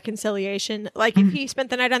attempt at reconciliation. Like if he spent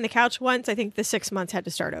the night on the couch once, I think the 6 months had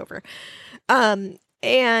to start over.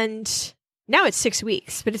 And now it's 6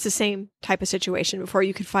 weeks, but it's the same type of situation. Before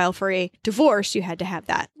you could file for a divorce, you had to have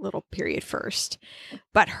that little period first.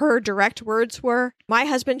 But her direct words were, my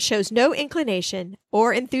husband shows no inclination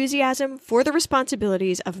or enthusiasm for the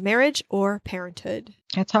responsibilities of marriage or parenthood.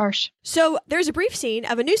 That's harsh. So there's a brief scene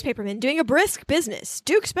of a newspaperman doing a brisk business.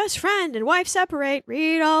 Duke's best friend and wife separate.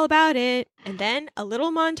 Read all about it. And then a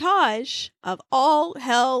little montage of all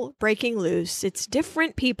hell breaking loose. It's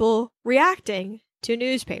different people reacting to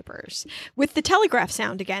newspapers with the telegraph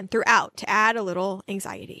sound again throughout to add a little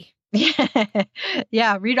anxiety.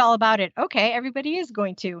 Yeah, read all about it. Okay, everybody is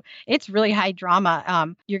going to. It's really high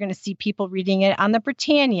drama. You're going to see people reading it on the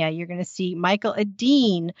Britannia. You're going to see Michael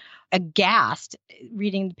Adine aghast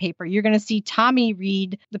reading the paper. You're going to see Tommy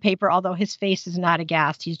read the paper, although his face is not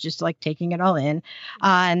aghast. He's just like taking it all in.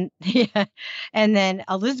 And then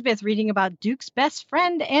Elizabeth reading about Duke's best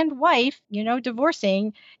friend and wife,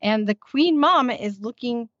 divorcing. And the Queen Mom is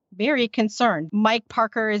looking very concerned. Mike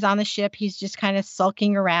Parker is on the ship. He's just kind of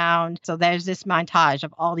sulking around. So there's this montage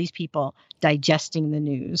of all these people digesting the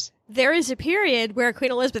news. There is a period where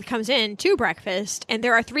Queen Elizabeth comes in to breakfast, and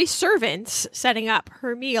there are 3 servants setting up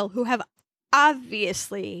her meal who have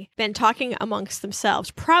obviously been talking amongst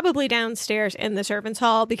themselves, probably downstairs in the servants'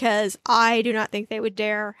 hall, because I do not think they would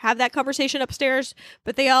dare have that conversation upstairs.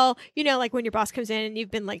 But they all, like when your boss comes in and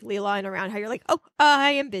you've been like leelawing around how you're like, oh,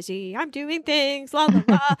 I am busy, I'm doing things, la, la,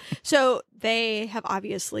 la. So they have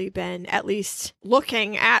obviously been at least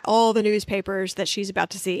looking at all the newspapers that she's about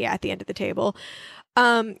to see at the end of the table.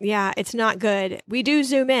 Yeah, it's not good. We do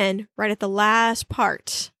zoom in right at the last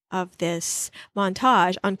part of this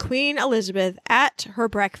montage on Queen Elizabeth at her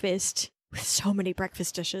breakfast, with so many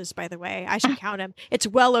breakfast dishes, by the way. I should count them. It's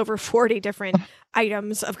well over 40 different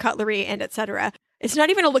items of cutlery and etc. It's not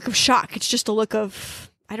even a look of shock. It's just a look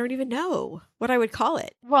of, I don't even know what I would call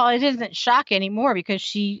it. Well, it isn't shock anymore because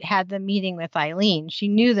she had the meeting with Eileen. She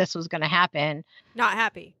knew this was going to happen. Not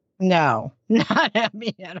happy. No, not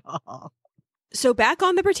happy at all. So back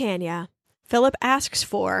on the Britannia, Philip asks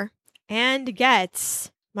for and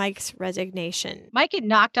gets Mike's resignation. Mike had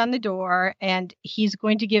knocked on the door and he's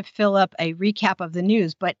going to give Philip a recap of the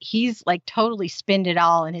news, but he's like totally spinned it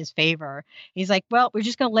all in his favor. He's like, well, we're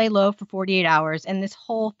just going to lay low for 48 hours and this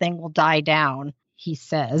whole thing will die down, he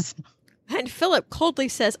says. And Philip coldly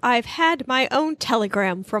says, I've had my own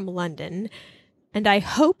telegram from London, and I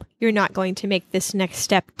hope you're not going to make this next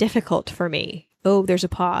step difficult for me. Oh, there's a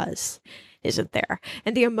pause, isn't there?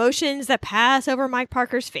 And the emotions that pass over Mike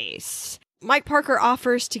Parker's face. Mike Parker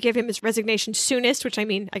offers to give him his resignation soonest, which I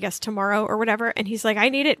guess tomorrow or whatever. And he's like, I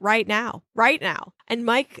need it right now. And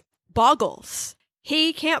Mike boggles.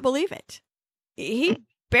 He can't believe it. He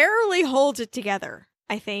barely holds it together,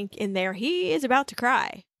 I think, in there. He is about to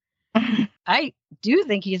cry. I do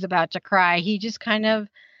think he's about to cry. He just kind of,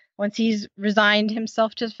 once he's resigned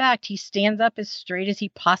himself to the fact, he stands up as straight as he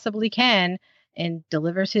possibly can and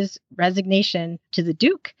delivers his resignation to the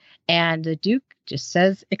Duke. And the Duke just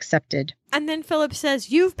says, accepted. And then Philip says,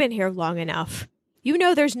 you've been here long enough. You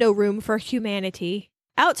know there's no room for humanity.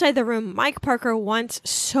 Outside the room, Mike Parker wants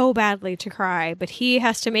so badly to cry, but he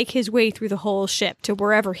has to make his way through the whole ship to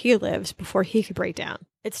wherever he lives before he could break down.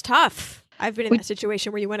 It's tough. I've been in that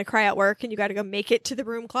situation where you want to cry at work and you got to go make it to the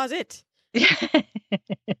broom closet. Do you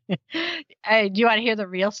want to hear the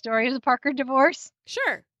real story of the Parker divorce?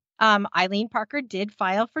 Sure. Eileen Parker did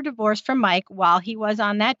file for divorce from Mike while he was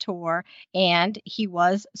on that tour, and he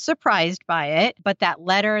was surprised by it. But that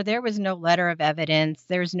letter, there was no letter of evidence.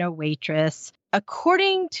 There's no waitress.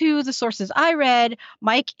 According to the sources I read,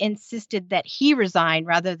 Mike insisted that he resign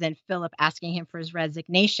rather than Philip asking him for his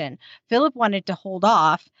resignation. Philip wanted to hold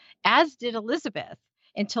off, as did Elizabeth,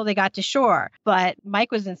 until they got to shore. But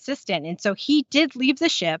Mike was insistent, and so he did leave the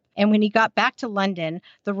ship. And when he got back to London,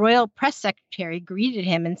 the royal press secretary greeted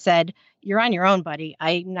him and said, you're on your own, buddy.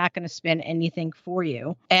 I'm not going to spin anything for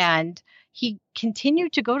you. And he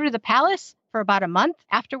continued to go to the palace for about a month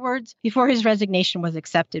afterwards before his resignation was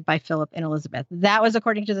accepted by Philip and Elizabeth. That was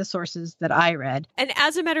according to the sources that I read. And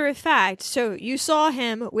as a matter of fact, so you saw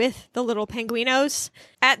him with the little penguinos.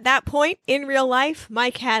 At that point in real life,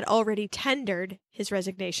 Mike had already tendered his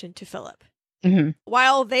resignation to Philip. Mm-hmm.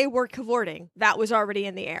 While they were cavorting, that was already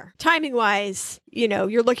in the air. Timing-wise,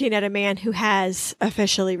 you're looking at a man who has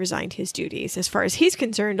officially resigned his duties as far as he's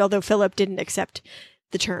concerned, although Philip didn't accept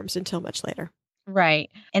the terms until much later. Right.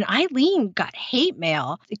 And Eileen got hate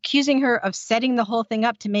mail accusing her of setting the whole thing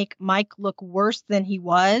up to make Mike look worse than he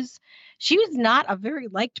was. She was not a very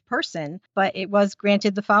liked person, but it was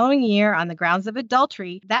granted the following year on the grounds of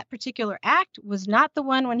adultery. That particular act was not the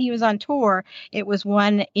one when he was on tour. It was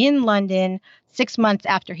one in London 6 months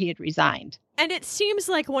after he had resigned. And it seems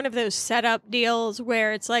like one of those setup deals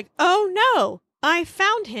where it's like, oh no, I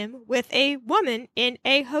found him with a woman in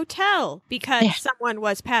a hotel because someone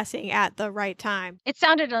was passing at the right time. It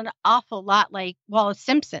sounded an awful lot like Wallace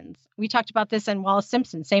Simpson's. We talked about this in Wallace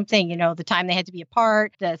Simpson. Same thing, the time they had to be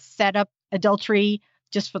apart, the setup adultery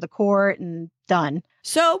just for the court and done.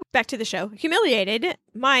 So back to the show. Humiliated,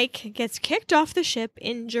 Mike gets kicked off the ship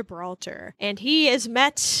in Gibraltar, and he is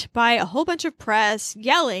met by a whole bunch of press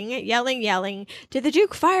yelling, "Did the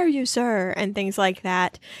Duke fire you, sir?" and things like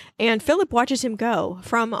that. And Philip watches him go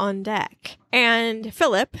from on deck. And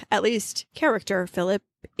Philip, at least character Philip,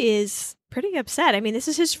 is pretty upset. I mean, this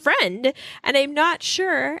is his friend, and I'm not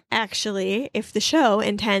sure, actually, if the show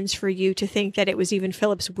intends for you to think that it was even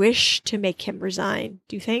Philip's wish to make him resign.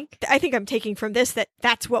 Do you think? I think I'm taking from this that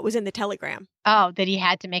that's what was in the telegram. Oh, that he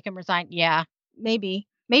had to make him resign? Yeah, maybe.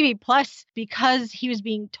 Maybe plus, because he was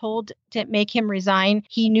being told to make him resign,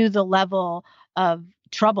 he knew the level of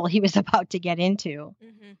trouble he was about to get into.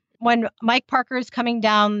 Mm-hmm. When Mike Parker is coming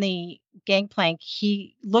down the gangplank,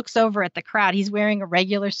 he looks over at the crowd. He's wearing a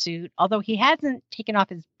regular suit, although he hasn't taken off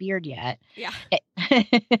his beard yet. Yeah.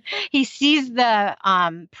 He sees the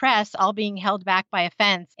press all being held back by a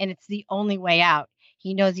fence, and it's the only way out.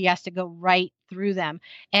 He knows he has to go right through them.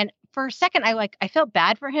 And for a second, I felt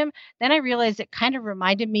bad for him. Then I realized it kind of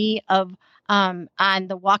reminded me of on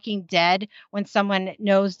The Walking Dead, when someone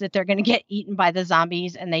knows that they're going to get eaten by the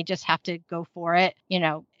zombies and they just have to go for it.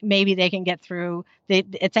 Maybe they can get through.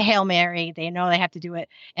 It's a Hail Mary. They know they have to do it.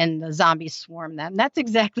 And the zombies swarm them. That's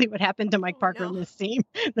exactly what happened to Mike Parker in this scene.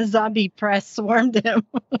 The zombie press swarmed him.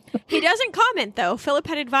 He doesn't comment, though. Philip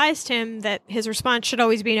had advised him that his response should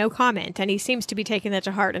always be no comment. And he seems to be taking that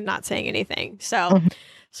to heart and not saying anything.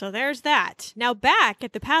 So there's that. Now back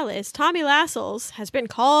at the palace, Tommy Lascelles has been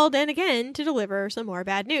called in again to deliver some more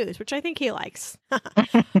bad news, which I think he likes,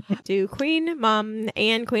 to Queen Mum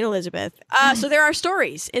and Queen Elizabeth. So there are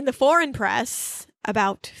stories in the foreign press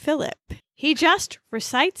about Philip. He just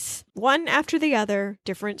recites one after the other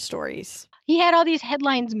different stories. He had all these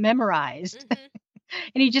headlines memorized. Mm-hmm.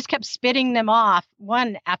 And he just kept spitting them off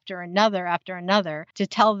one after another to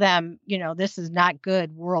tell them, this is not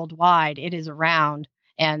good worldwide. It is around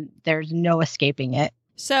and there's no escaping it.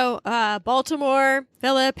 So, Baltimore,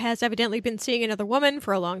 Philip has evidently been seeing another woman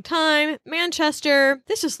for a long time. Manchester,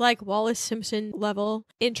 this is like Wallace Simpson level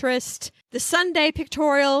interest. The Sunday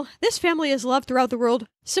pictorial, this family is loved throughout the world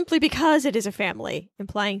simply because it is a family,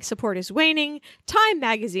 implying support is waning. Time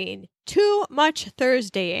magazine, too much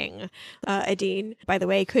Thursdaying. Adine, by the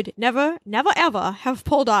way, could never ever have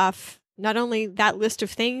pulled off not only that list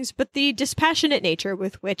of things, but the dispassionate nature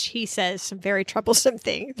with which he says some very troublesome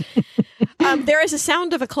things. There is a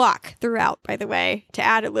sound of a clock throughout, by the way, to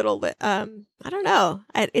add a little, I don't know.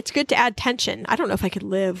 It's good to add tension. I don't know if I could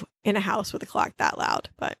live in a house with a clock that loud.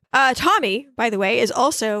 But Tommy, by the way, is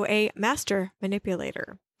also a master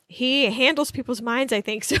manipulator. He handles people's minds, I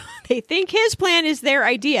think, so they think his plan is their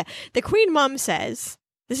idea. The Queen Mum says,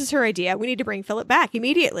 this is her idea. We need to bring Philip back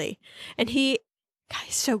immediately. And God,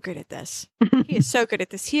 he's so good at this. He is so good at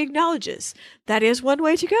this. He acknowledges that is one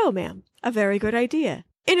way to go, ma'am. A very good idea.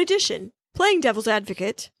 In addition, playing devil's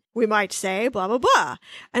advocate, we might say, blah, blah, blah.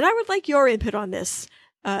 And I would like your input on this,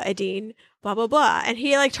 Adine, blah, blah, blah. And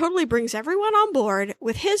he totally brings everyone on board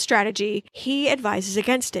with his strategy. He advises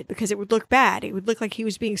against it because it would look bad. It would look like he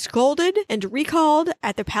was being scolded and recalled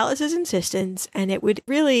at the palace's insistence. And it would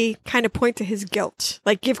really kind of point to his guilt,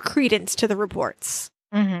 like give credence to the reports.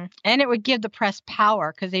 Mm-hmm. And it would give the press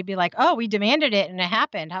power because they'd be like, oh, we demanded it and it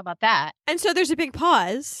happened. How about that? And so there's a big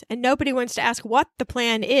pause and nobody wants to ask what the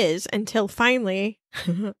plan is until finally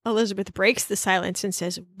Elizabeth breaks the silence and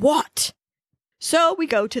says, what? So we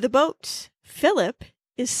go to the boat. Philip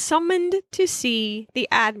is summoned to see the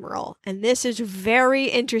admiral. And this is very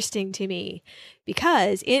interesting to me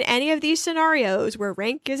because in any of these scenarios where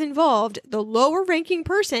rank is involved, the lower ranking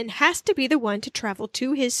person has to be the one to travel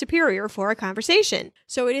to his superior for a conversation.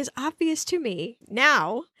 So it is obvious to me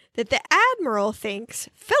now that the admiral thinks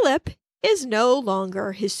Philip is no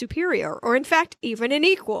longer his superior, or in fact, even an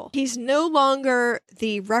equal. He's no longer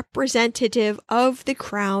the representative of the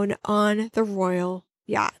crown on the royal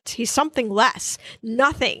yacht. He's something less,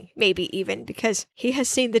 nothing, maybe even, because he has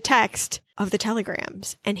seen the text of the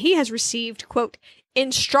telegrams and he has received, quote,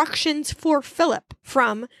 instructions for Philip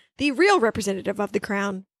from the real representative of the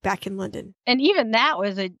crown back in London. And even that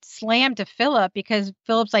was a slam to Philip because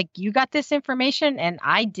Philip's like, you got this information and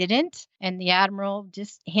I didn't. And the admiral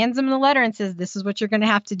just hands him the letter and says, this is what you're going to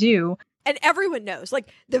have to do. And everyone knows,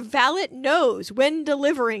 like the valet knows when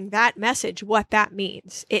delivering that message what that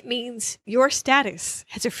means. It means your status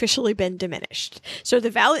has officially been diminished. So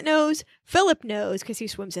the valet knows, Philip knows because he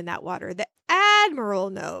swims in that water. The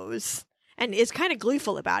admiral knows and is kind of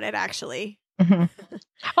gleeful about it, actually. Mm-hmm.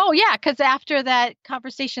 Oh, yeah, because after that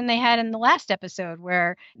conversation they had in the last episode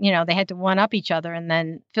where, they had to one-up each other and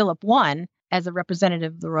then Philip won as a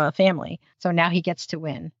representative of the royal family. So now he gets to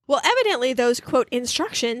win. Well, evidently those, quote,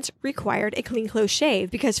 instructions required a clean close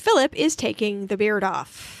shave because Philip is taking the beard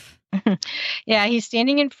off. Yeah, he's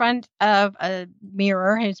standing in front of a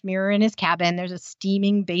mirror, his mirror in his cabin. There's a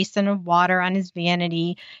steaming basin of water on his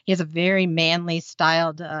vanity. He has a very manly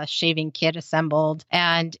styled shaving kit assembled.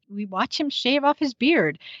 And we watch him shave off his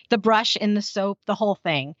beard, the brush and the soap, the whole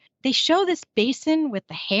thing. They show this basin with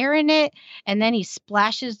the hair in it, and then he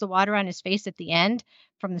splashes the water on his face at the end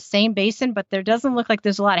from the same basin, but there doesn't look like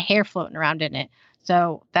there's a lot of hair floating around in it.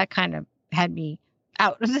 So that kind of had me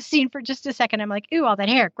out of the scene for just a second. I'm like, ooh, all that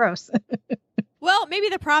hair, gross. Well, maybe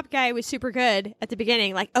the prop guy was super good at the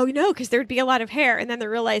beginning, like, oh no, because there would be a lot of hair, and then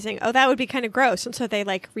they're realizing, oh, that would be kind of gross, and so they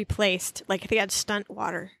replaced, they had stunt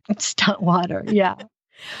water. Stunt water, yeah.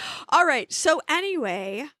 All right, so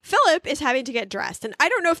anyway, Philip is having to get dressed, and I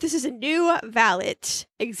don't know if this is a new valet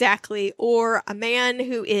exactly, or a man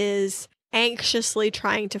who is anxiously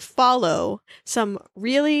trying to follow some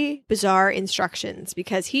really bizarre instructions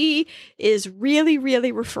because he is really,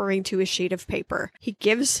 really referring to a sheet of paper. He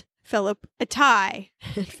gives Philip a tie,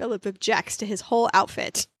 and Philip objects to his whole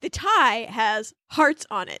outfit. The tie has hearts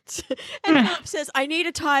on it, and Philip says, I need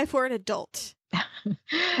a tie for an adult.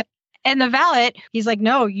 And the valet, he's like,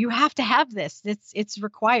 no, you have to have this. It's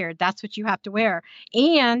required. That's what you have to wear.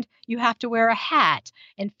 And you have to wear a hat.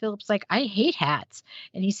 And Philip's like, I hate hats.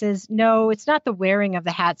 And he says, no, it's not the wearing of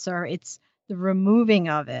the hat, sir. It's the removing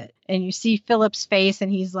of it. And you see Philip's face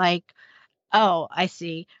and he's like, oh, I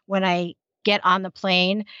see. When I get on the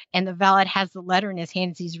plane and the valet has the letter in his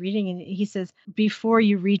hands, he's reading and he says, before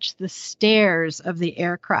you reach the stairs of the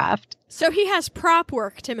aircraft. So he has prop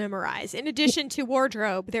work to memorize. In addition to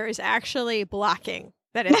wardrobe, there is actually blocking.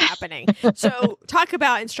 that is happening. So talk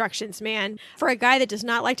about instructions, man. For a guy that does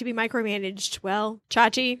not like to be micromanaged, well,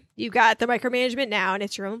 Chachi, you got the micromanagement now, and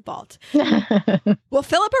it's your own fault. Well,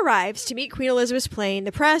 Philip arrives to meet Queen Elizabeth's plane.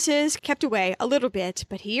 The press is kept away a little bit,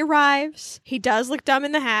 but he arrives. He does look dumb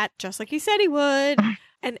in the hat, just like he said he would.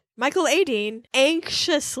 And Michael Adine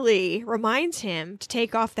anxiously reminds him to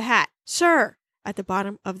take off the hat. Sir, at the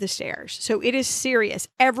bottom of the stairs. So it is serious.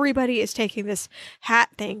 Everybody is taking this hat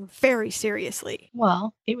thing very seriously.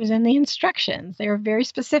 Well, it was in the instructions. They were very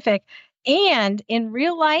specific. And in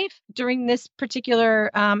real life, during this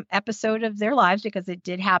particular episode of their lives, because it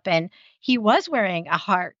did happen, he was wearing a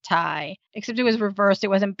heart tie, except it was reversed. It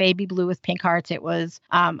wasn't baby blue with pink hearts. It was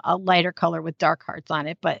a lighter color with dark hearts on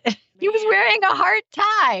it. But he was wearing a heart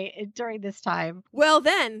tie during this time. Well,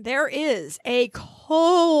 then there is a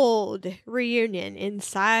cold reunion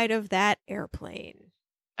inside of that airplane.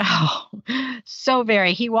 Oh, so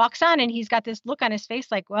very. He walks on and he's got this look on his face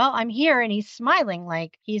like, well, I'm here. And he's smiling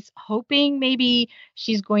like he's hoping maybe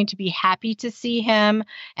she's going to be happy to see him.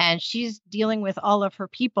 And she's dealing with all of her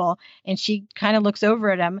people. And she kind of looks over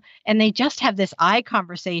at him and they just have this eye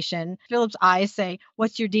conversation. Philip's eyes say,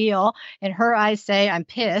 what's your deal? And her eyes say, I'm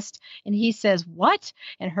pissed. And he says, what?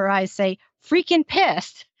 And her eyes say, freaking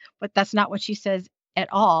pissed. But that's not what she says at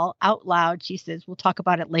all out loud. She says, we'll talk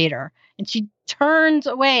about it later. And she turns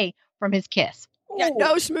away from his kiss. Yeah,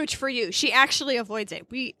 no smooch for you. She actually avoids it.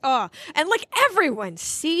 And like everyone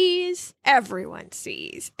sees.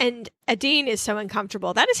 And Adine is so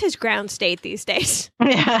uncomfortable. That is his ground state these days.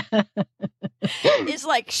 Yeah. Is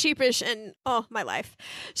like sheepish and my life.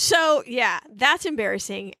 So yeah, that's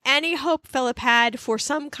embarrassing. Any hope Philip had for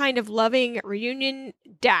some kind of loving reunion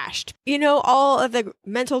dashed. You know, all of the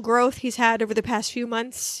mental growth he's had over the past few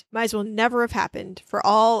months might as well never have happened for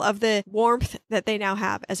all of the warmth that they now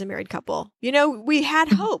have as a married couple. You know, we had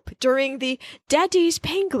hope during the Daddy's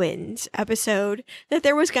Penguins episode that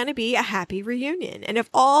there was going to be a happy reunion. And if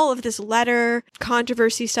all of this letter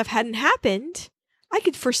controversy stuff hadn't happened, I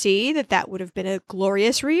could foresee that would have been a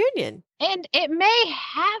glorious reunion. And it may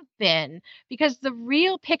have been, because the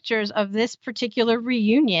real pictures of this particular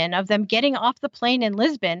reunion, of them getting off the plane in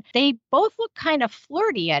Lisbon, they both look kind of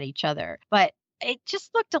flirty at each other. But it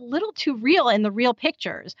just looked a little too real in the real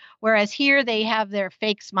pictures. Whereas here they have their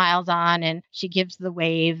fake smiles on and she gives the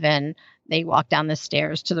wave and they walk down the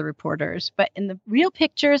stairs to the reporters. But in the real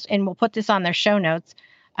pictures, and we'll put this on their show notes,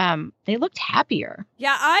 they looked happier.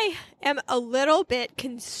 Yeah, I am a little bit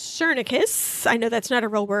concernicus. I know that's not a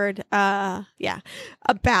real word.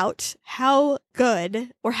 About how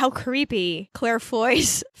good or how creepy Claire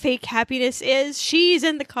Foy's fake happiness is. She's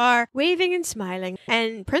in the car waving and smiling,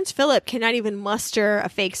 and Prince Philip cannot even muster a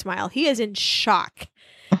fake smile. He is in shock,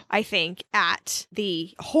 I think, at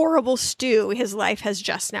the horrible stew his life has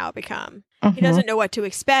just now become. Mm-hmm. He doesn't know what to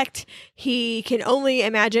expect. He can only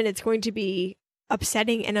imagine it's going to be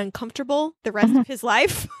upsetting and uncomfortable the rest of his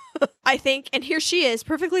life, I think. And here she is,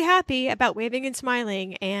 perfectly happy about waving and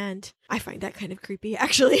smiling. And I find that kind of creepy,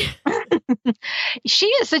 actually. She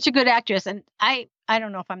is such a good actress. And I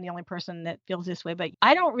don't know if I'm the only person that feels this way, but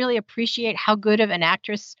I don't really appreciate how good of an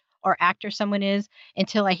actress or actor someone is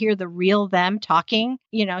until I hear the real them talking.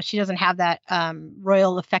 You know, she doesn't have that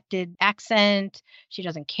royal affected accent. She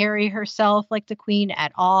doesn't carry herself like the Queen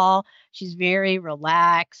at all. She's very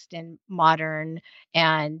relaxed and modern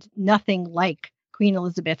and nothing like Queen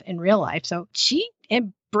Elizabeth in real life. So she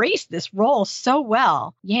embraced this role so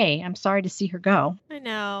well. Yay, I'm sorry to see her go. I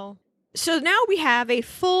know. So now we have a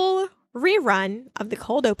full rerun of the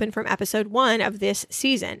cold open from episode 1 of this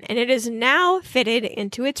season, and it is now fitted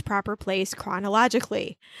into its proper place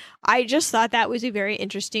chronologically. I just thought that was a very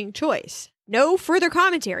interesting choice. No further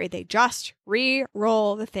commentary. They just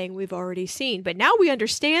re-roll the thing we've already seen. But now we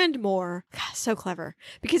understand more. God, so clever.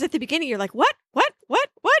 Because at the beginning, you're like, what?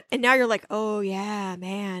 And now you're like, oh, yeah,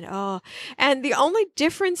 man. Oh. And the only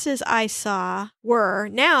differences I saw were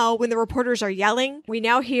now when the reporters are yelling, we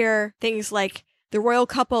now hear things like, the royal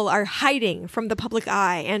couple are hiding from the public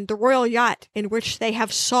eye, and the royal yacht in which they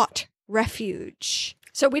have sought refuge.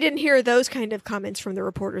 So we didn't hear those kind of comments from the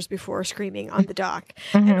reporters before screaming on the dock.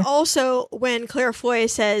 Mm-hmm. And also when Claire Foy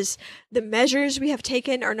says the measures we have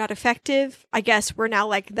taken are not effective, I guess we're now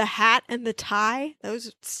like the hat and the tie,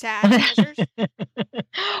 those sad measures.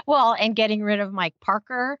 Well, and getting rid of Mike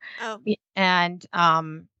Parker and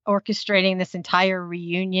orchestrating this entire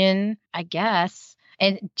reunion, I guess.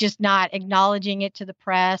 And just not acknowledging it to the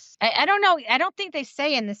press. I don't know. I don't think they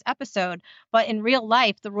say in this episode, but in real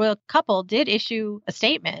life, the royal couple did issue a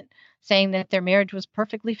statement saying that their marriage was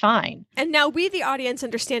perfectly fine. And now we, the audience,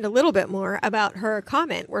 understand a little bit more about her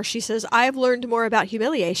comment where she says, I've learned more about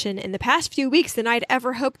humiliation in the past few weeks than I'd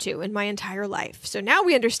ever hoped to in my entire life. So now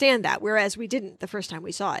we understand that, whereas we didn't the first time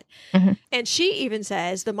we saw it. Mhm. And she even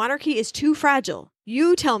says, the monarchy is too fragile.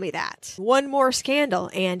 You tell me that. One more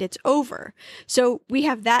scandal and it's over. So we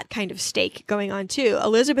have that kind of stake going on too.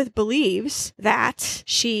 Elizabeth believes that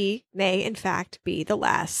she may in fact be the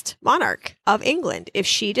last monarch of England if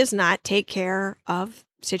she does not take care of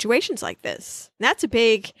situations like this. That's a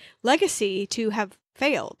big legacy to have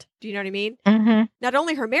failed. Do you know what I mean? Mm-hmm. Not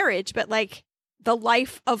only her marriage, but like the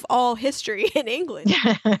life of all history in England.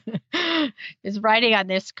 Is writing on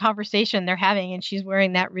this conversation they're having, and she's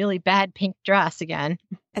wearing that really bad pink dress again.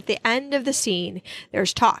 At the end of the scene,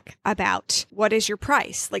 there's talk about what is your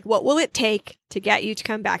price? Like, what will it take to get you to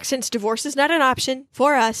come back? Since divorce is not an option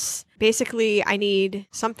for us, basically, I need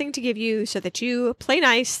something to give you so that you play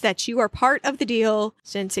nice, that you are part of the deal,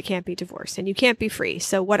 since it can't be divorce and you can't be free.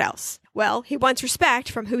 So what else? Well, he wants respect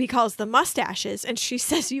from who he calls the mustaches. And she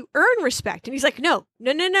says, you earn respect. And he's like, no.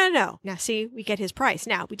 Now, see, we get his price.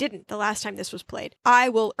 Now, we didn't the last time this was played. I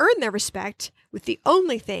will earn their respect with the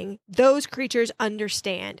only thing those creatures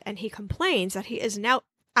understand. And he complains that he is now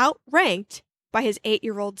outranked by his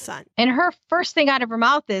 8-year-old son. And her first thing out of her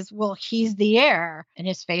mouth is, well, he's the heir. And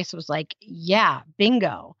his face was like, yeah,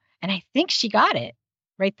 bingo. And I think she got it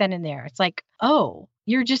right then and there. It's like, oh,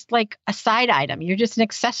 you're just like a side item. You're just an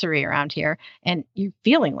accessory around here. And you're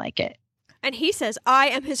feeling like it. And he says, I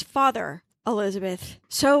am his father, Elizabeth.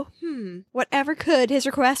 So, whatever could his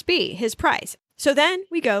request be, his price? So then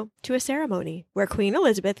we go to a ceremony where Queen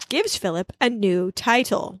Elizabeth gives Philip a new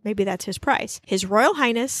title. Maybe that's his price. His Royal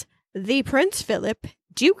Highness, the Prince Philip,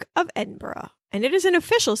 Duke of Edinburgh. And it is an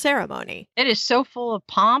official ceremony. It is so full of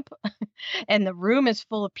pomp, and the room is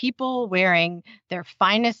full of people wearing their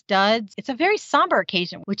finest duds. It's a very somber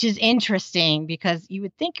occasion, which is interesting because you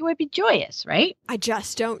would think it would be joyous, right? I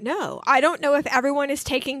just don't know. I don't know if everyone is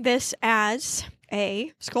taking this as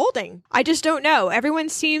a scolding. I just don't know. Everyone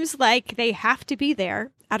seems like they have to be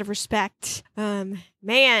there out of respect.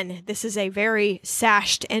 Man, this is a very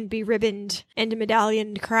sashed and beribboned and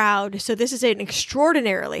medallioned crowd. So this is an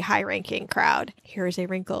extraordinarily high-ranking crowd. Here is a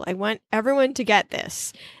wrinkle. I want everyone to get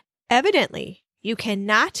this. Evidently, you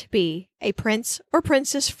cannot be a prince or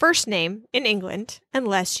princess first name in England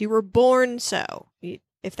unless you were born so,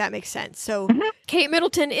 if that makes sense. So Kate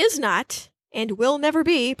Middleton is not and will never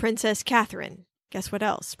be Princess Catherine. Guess what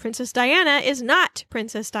else? Princess Diana is not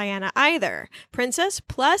Princess Diana either. Princess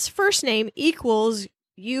plus first name equals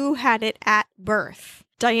you had it at birth.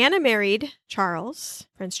 Diana married Charles,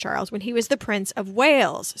 Prince Charles, when he was the Prince of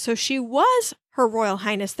Wales. So she was Her Royal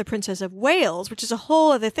Highness the Princess of Wales, which is a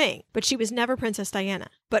whole other thing. But she was never Princess Diana.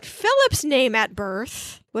 But Philip's name at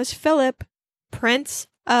birth was Philip, Prince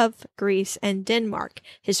of Greece and Denmark.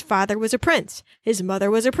 His father was a prince. His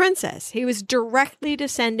mother was a princess. He was directly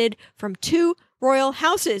descended from 2 royal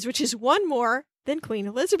houses, which is one more than Queen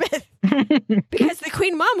Elizabeth. Because the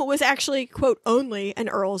Queen Mama was actually, quote, only an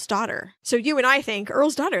earl's daughter. So you and I think,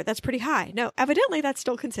 earl's daughter, that's pretty high. No, evidently that's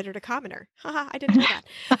still considered a commoner. Haha, I didn't know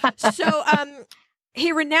that. So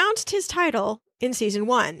he renounced his title in season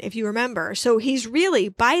 1, if you remember. So he's really,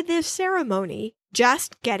 by this ceremony,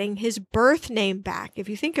 just getting his birth name back, if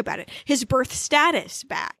you think about it. His birth status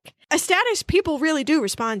back. A status people really do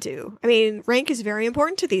respond to. I mean, rank is very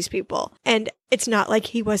important to these people. And it's not like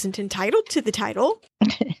he wasn't entitled to the title.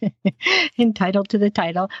 Entitled to the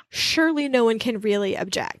title. Surely no one can really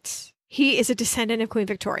object. He is a descendant of Queen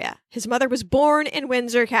Victoria. His mother was born in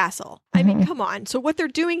Windsor Castle. I mean, come on. So what they're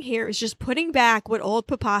doing here is just putting back what old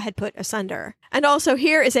Papa had put asunder. And also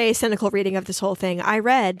here is a cynical reading of this whole thing. I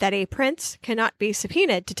read that a prince cannot be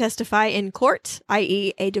subpoenaed to testify in court,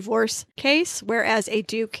 i.e. a divorce case, whereas a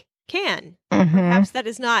duke can. Perhaps that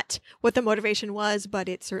is not what the motivation was, but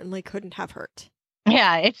it certainly couldn't have hurt.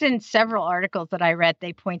 Yeah, it's in several articles that I read.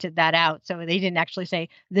 They pointed that out. So they didn't actually say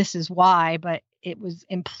this is why, but it was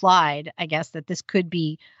implied, I guess, that this could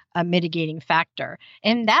be a mitigating factor.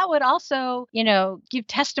 And that would also, give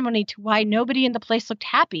testimony to why nobody in the place looked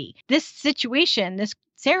happy. This situation, this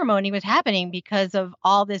ceremony was happening because of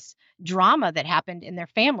all this drama that happened in their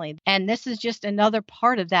family. And this is just another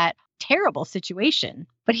part of that terrible situation.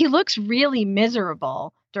 But he looks really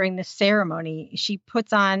miserable during the ceremony. She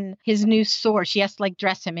puts on his new sword. She has to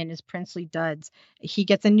dress him in his princely duds. He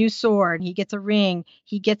gets a new sword. He gets a ring.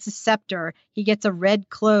 He gets a scepter. He gets a red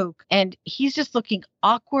cloak. And he's just looking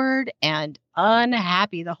awkward and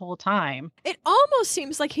unhappy the whole time. It almost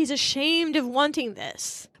seems like he's ashamed of wanting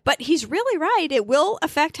this. But he's really right. It will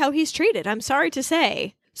affect how he's treated. I'm sorry to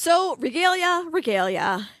say. So,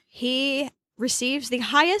 regalia. He receives the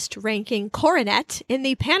highest ranking coronet in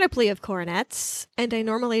the panoply of coronets, and I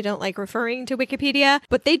normally don't like referring to Wikipedia,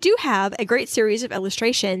 but they do have a great series of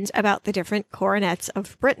illustrations about the different coronets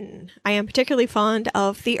of Britain. I am particularly fond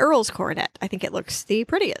of the Earl's coronet. I think it looks the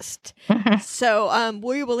prettiest. So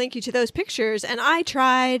we will link you to those pictures, and I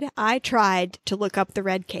tried to look up the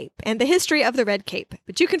Red Cape and the history of the Red Cape,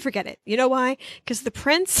 but you can forget it. You know why? Because the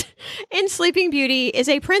prince in Sleeping Beauty is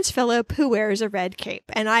a Prince Philip who wears a red cape,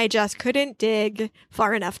 and I just couldn't dig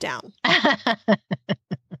far enough down.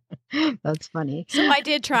 That's funny. So I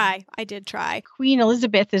did try. Queen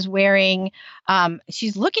Elizabeth is wearing,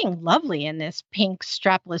 she's looking lovely in this pink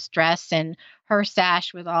strapless dress and her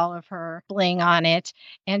sash with all of her bling on it.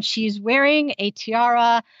 And she's wearing a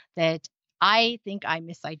tiara that I think I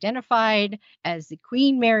misidentified as the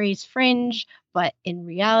Queen Mary's fringe, but in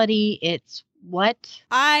reality, it's what?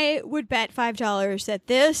 I would bet $5 that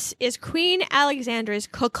this is Queen Alexandra's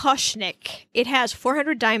kokoshnik. It has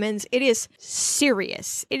 400 diamonds. It is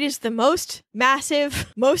serious. It is the most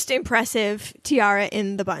massive, most impressive tiara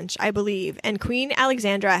in the bunch, I believe. And Queen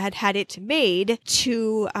Alexandra had it made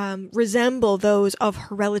to resemble those of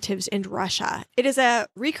her relatives in Russia. It is a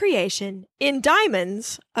recreation in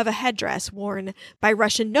diamonds of a headdress worn by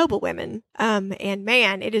Russian noblewomen. And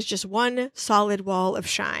man, it is just one solid wall of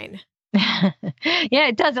shine. Yeah,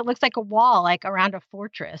 it does. It looks like a wall, like around a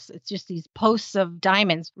fortress. It's just these posts of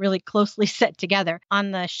diamonds really closely set together.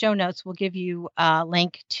 On the show notes, we'll give you a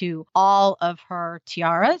link to all of her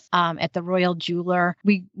tiaras at the Royal Jeweler.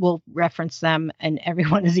 We will reference them in every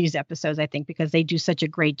one of these episodes, I think, because they do such a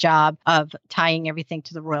great job of tying everything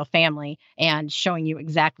to the royal family and showing you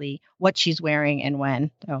exactly what she's wearing and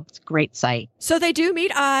when. So it's a great site. So they do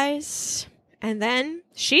meet eyes. And then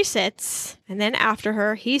she sits, and then after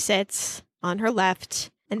her, he sits on her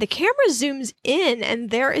left. And the camera zooms in,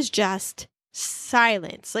 and there is just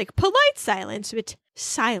silence, like polite silence, but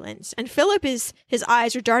silence. And Philip his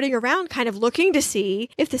eyes are darting around, kind of looking to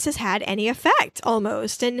see if this has had any effect,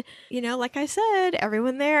 almost. And, like I said,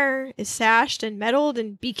 everyone there is sashed and medaled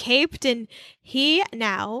and becaped, and he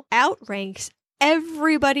now outranks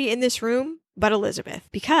everybody in this room but Elizabeth,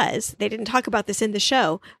 because they didn't talk about this in the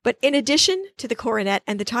show, but in addition to the coronet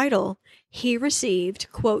and the title, he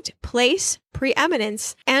received, quote, place,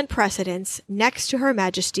 preeminence, and precedence next to Her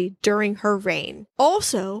Majesty during her reign.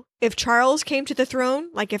 Also, if Charles came to the throne,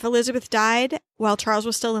 like if Elizabeth died while Charles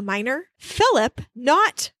was still a minor, Philip,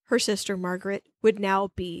 not her sister Margaret, would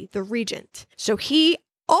now be the regent. So he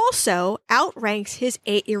also outranks his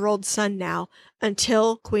 8-year-old son now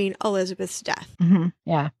until Queen Elizabeth's death. Mm-hmm.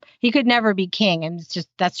 Yeah. He could never be king. And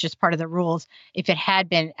that's just part of the rules. If it had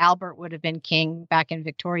been, Albert would have been king back in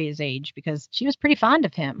Victoria's age because she was pretty fond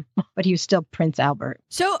of him, but he was still Prince Albert.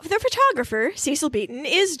 So the photographer, Cecil Beaton,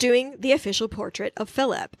 is doing the official portrait of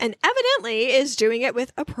Philip and evidently is doing it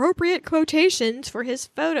with appropriate quotations for his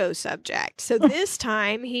photo subject. So this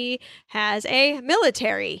time he has a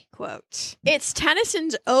military quote. It's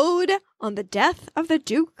Tennyson's Ode on the Death of the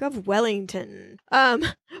Duke of Wellington,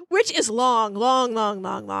 which is long.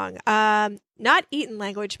 Not Eton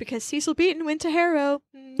language because Cecil Beaton went to Harrow.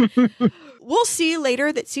 We'll see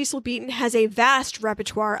later that Cecil Beaton has a vast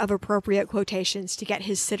repertoire of appropriate quotations to get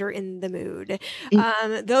his sitter in the mood.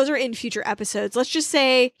 Those are in future episodes. Let's just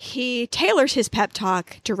say he tailors his pep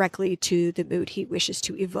talk directly to the mood he wishes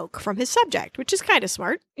to evoke from his subject, which is kind of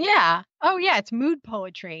smart. Yeah. Oh, yeah. It's mood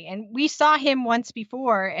poetry. And we saw him once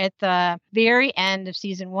before at the very end of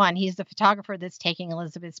season 1. He's the photographer that's taking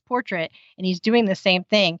Elizabeth's portrait, and he's doing the same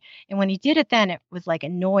thing. And when he did it then, it was like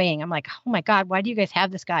annoying. I'm like, oh my God, why do you guys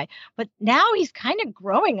have this guy? But now he's kind of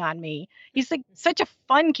growing on me. He's like such a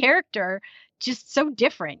fun character, just so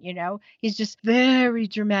different, He's just very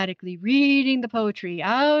dramatically reading the poetry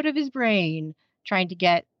out of his brain, trying to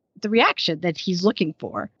get the reaction that he's looking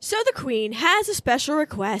for. So the Queen has a special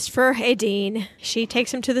request for Edine. She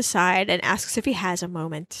takes him to the side and asks if he has a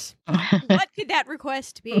moment. What could that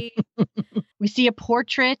request be? We see a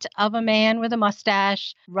portrait of a man with a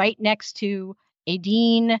mustache right next to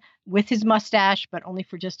Edine with his mustache, but only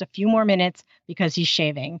for just a few more minutes because he's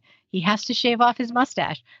shaving. He has to shave off his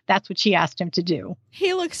mustache. That's what she asked him to do.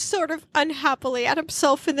 He looks sort of unhappily at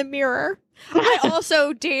himself in the mirror. I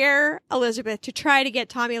also dare Elizabeth to try to get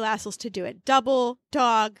Tommy Lascelles to do it. Double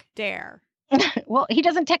dog dare. Well, he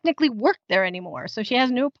doesn't technically work there anymore, so she has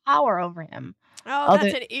no power over him. Oh,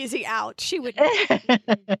 that's an easy out. She wouldn't.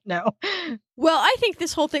 No. Well, I think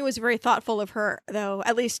this whole thing was very thoughtful of her, though,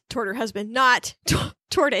 at least toward her husband, not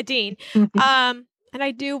toward Edine. And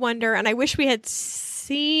I do wonder, and I wish we had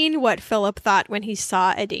seen what Philip thought when he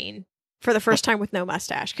saw Edine for the first time with no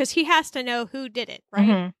mustache, because he has to know who did it, right?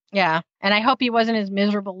 Mm-hmm. Yeah. And I hope he wasn't as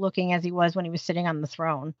miserable looking as he was when he was sitting on the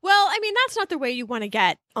throne. Well, I mean, that's not the way you want to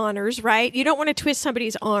get honors, right? You don't want to twist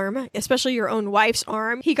somebody's arm, especially your own wife's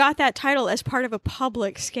arm. He got that title as part of a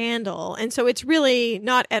public scandal. And so it's really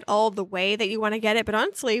not at all the way that you want to get it. But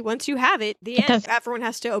honestly, once you have it, everyone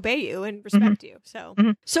has to obey you and respect you. So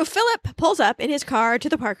Philip pulls up in his car to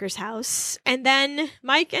the Parker's house. And then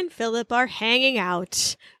Mike and Philip are hanging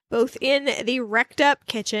out, both in the wrecked up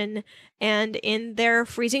kitchen and in their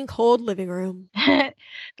freezing cold living room. The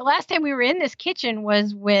last time we were in this kitchen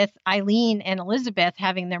was with Eileen and Elizabeth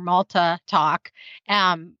having their Malta talk.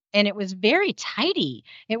 And it was very tidy.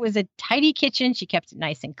 It was a tidy kitchen. She kept it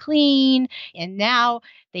nice and clean. And now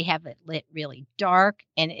they have it lit really dark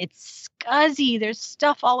and it's scuzzy. There's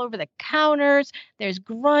stuff all over the counters. There's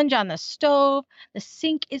grunge on the stove. The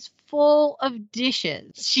sink is full of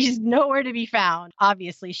dishes. She's nowhere to be found.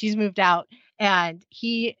 Obviously, she's moved out and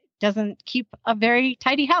he doesn't keep a very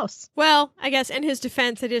tidy house. Well, I guess in his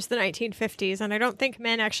defense, it is the 1950s, and I don't think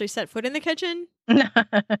men actually set foot in the kitchen.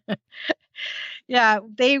 Yeah,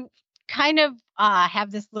 they kind of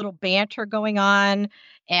have this little banter going on,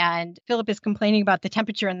 and Philip is complaining about the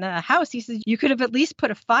temperature in the house. He says, you could have at least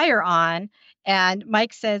put a fire on. And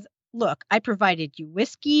Mike says, look, I provided you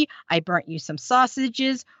whiskey. I burnt you some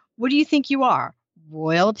sausages. What do you think you are?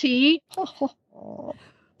 Royalty?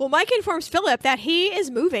 Well, Mike informs Philip that he is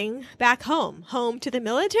moving back home. Home to the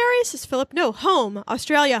military? Says Philip, no, home.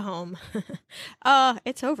 Australia home.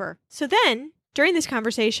 It's over. So then, during this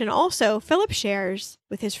conversation also, Philip shares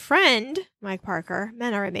with his friend, Mike Parker.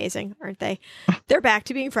 Men are amazing, aren't they? They're back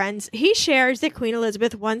to being friends. He shares that Queen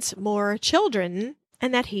Elizabeth wants more children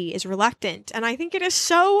and that he is reluctant. And I think it is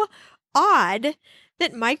so odd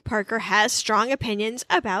that Mike Parker has strong opinions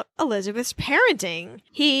about Elizabeth's parenting.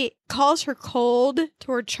 He calls her cold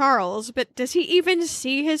toward Charles, but does he even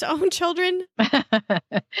see his own children?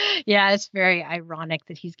 Yeah, it's very ironic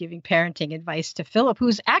that he's giving parenting advice to Philip,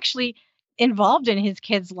 who's actually involved in his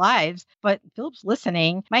kids' lives, but Philip's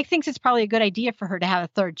listening. Mike thinks it's probably a good idea for her to have a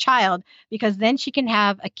third child because then she can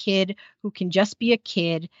have a kid who can just be a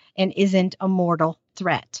kid and isn't a mortal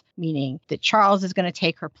threat, meaning that Charles is going to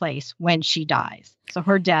take her place when she dies. So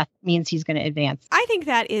her death means he's going to advance. I think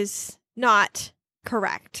that is not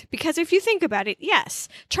correct. Because if you think about it, yes,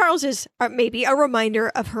 Charles is maybe a reminder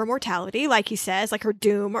of her mortality, like he says, like her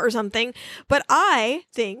doom or something. But I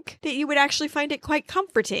think that you would actually find it quite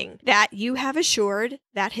comforting that you have assured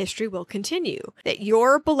that history will continue, that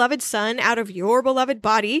your beloved son out of your beloved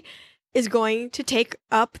body is going to take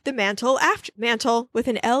up the mantle with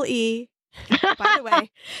an L-E. By the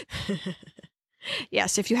way,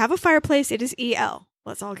 yes, if you have a fireplace, it is E-L.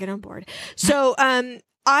 Let's all get on board. So,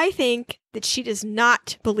 I think that she does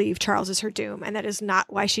not believe Charles is her doom, and that is not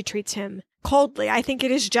why she treats him coldly. I think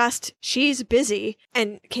it is just she's busy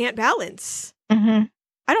and can't balance. Mm-hmm.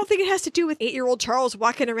 I don't think it has to do with 8-year-old Charles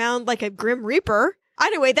walking around like a Grim Reaper.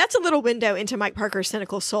 Anyway, that's a little window into Mike Parker's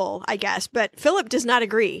cynical soul, I guess. But Philip does not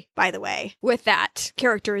agree, by the way, with that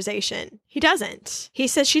characterization. He doesn't. He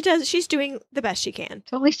says she's doing the best she can.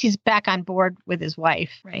 So at least he's back on board with his wife,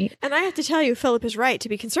 right? And I have to tell you, Philip is right to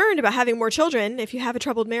be concerned about having more children. If you have a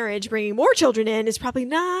troubled marriage, bringing more children in is probably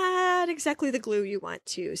not exactly the glue you want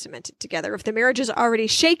to cement it together. If the marriage is already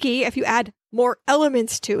shaky, if you add more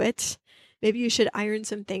elements to it, maybe you should iron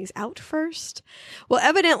some things out first. Well,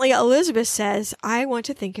 evidently, Elizabeth says, I want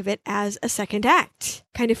to think of it as a second act,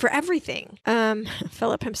 kind of for everything.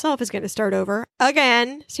 Philip himself is going to start over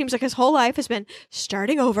again. Seems like his whole life has been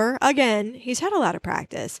starting over again. He's had a lot of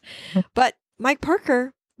practice. But Mike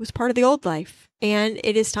Parker was part of the old life, and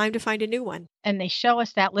it is time to find a new one. And they show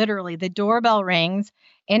us that literally. The doorbell rings,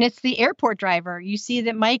 and it's the airport driver. You see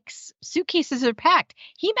that Mike's suitcases are packed.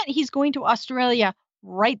 He meant he's going to Australia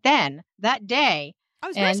right then, that day. I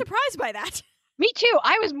was very surprised by that. Me too.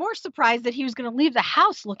 I was more surprised that he was going to leave the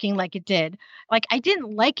house looking like it did. Like, I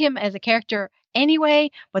didn't like him as a character anyway,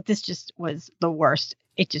 but this just was the worst.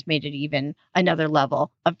 It just made it even another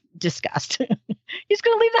level of disgust. He's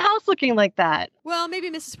going to leave the house looking like that. Well, maybe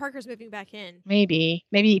Mrs. Parker's moving back in. Maybe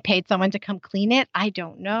he paid someone to come clean it. I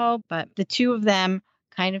don't know. But the two of them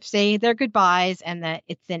kind of say their goodbyes and that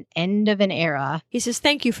it's an end of an era. He says,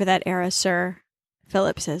 thank you for that era, sir.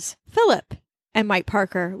 Philip says, Philip. And Mike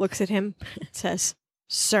Parker looks at him and says,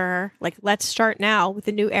 sir, like, let's start now with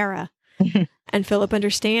the new era. And Philip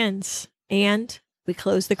understands. And we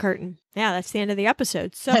close the curtain. Yeah, that's the end of the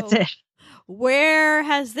episode. So that's it. Where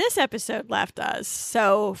has this episode left us?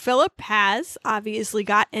 So Philip has obviously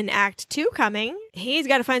got an act 2 coming. He's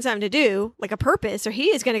got to find something to do, like a purpose, or he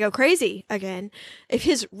is going to go crazy again. If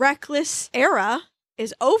his reckless era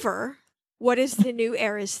is over, what is the new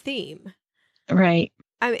era's theme? Right.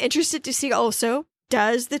 I'm interested to see also,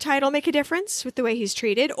 does the title make a difference with the way he's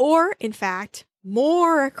treated? Or, in fact,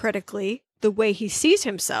 more critically, the way he sees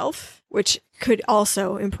himself, which could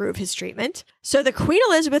also improve his treatment. So the Queen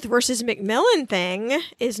Elizabeth versus Macmillan thing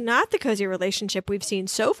is not the cozy relationship we've seen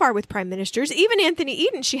so far with prime ministers. Even Anthony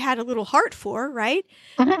Eden, she had a little heart for, right?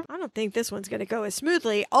 I don't think this one's going to go as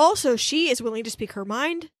smoothly. Also, she is willing to speak her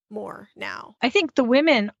mind more now. I think the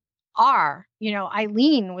women are,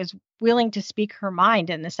 Eileen was willing to speak her mind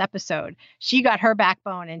in this episode. She got her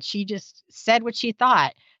backbone and she just said what she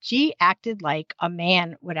thought. She acted like a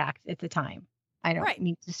man would act at the time. I don't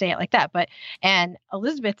need to say it like that, and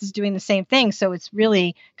Elizabeth is doing the same thing. So it's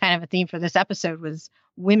really kind of a theme for this episode was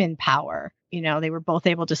women power. They were both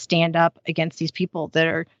able to stand up against these people that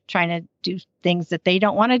are trying to do things that they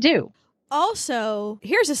don't want to do. Also,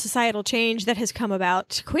 here's a societal change that has come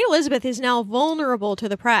about. Queen Elizabeth is now vulnerable to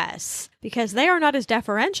the press because they are not as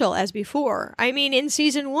deferential as before. I mean, in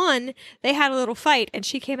season 1, they had a little fight and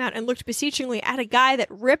she came out and looked beseechingly at a guy that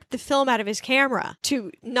ripped the film out of his camera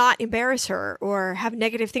to not embarrass her or have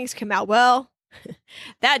negative things come out. Well,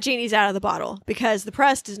 that genie's out of the bottle because the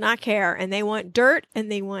press does not care and they want dirt and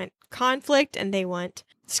they want conflict and they want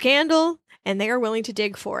scandal and they are willing to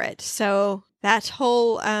dig for it. So that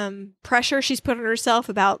whole pressure she's put on herself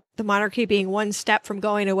about the monarchy being one step from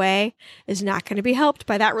going away is not going to be helped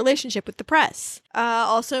by that relationship with the press.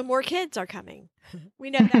 Also, more kids are coming.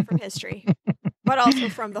 We know that from history, but also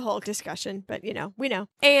from the whole discussion. But, we know.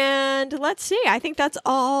 And let's see. I think that's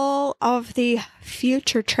all of the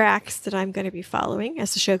future tracks that I'm going to be following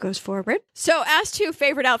as the show goes forward. So as to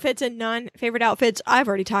favorite outfits and non-favorite outfits, I've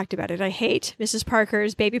already talked about it. I hate Mrs.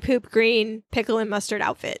 Parker's baby poop green pickle and mustard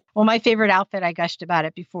outfit. Well, my favorite outfit, I gushed about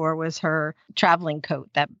it before, was her traveling coat,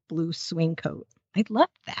 that blue swing coat. I love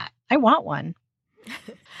that. I want one.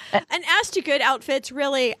 And as to good outfits,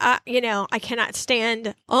 really, I cannot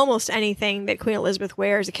stand almost anything that Queen Elizabeth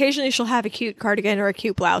wears. Occasionally she'll have a cute cardigan or a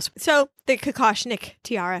cute blouse. So the Kokoshnik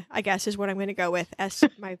tiara, I guess, is what I'm going to go with as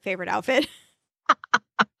my favorite outfit.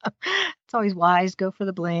 It's always wise. Go for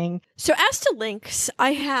the bling. So as to links,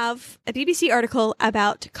 I have a BBC article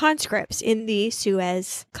about conscripts in the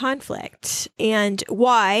Suez conflict and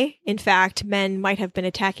why, in fact, men might have been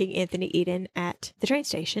attacking Anthony Eden at the train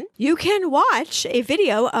station. You can watch a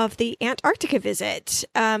video of the Antarctica visit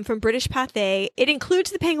from British Pathé. It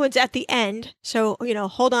includes the penguins at the end. So,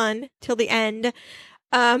 hold on till the end.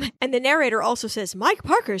 And the narrator also says, Mike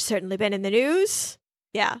Parker's certainly been in the news.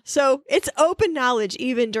 Yeah, so it's open knowledge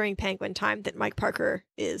even during Penguin time that Mike Parker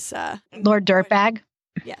is... Lord Dirtbag?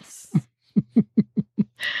 Yes.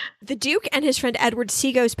 The Duke and his friend Edward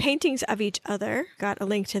Seago's paintings of each other. Got a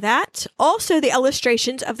link to that. Also the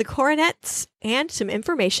illustrations of the coronets and some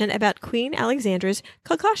information about Queen Alexandra's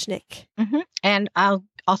Kokoshnik. Mm-hmm. And I'll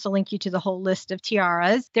also link you to the whole list of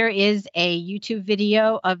tiaras. There is a YouTube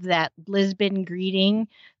video of that Lisbon greeting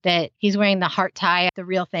that he's wearing the heart tie, the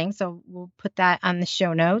real thing. So we'll put that on the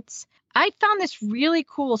show notes. I found this really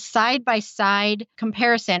cool side-by-side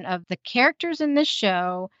comparison of the characters in this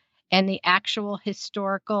show and the actual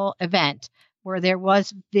historical event where there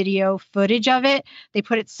was video footage of it. They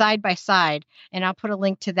put it side by side, and I'll put a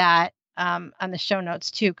link to that on the show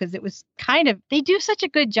notes too, because it was they do such a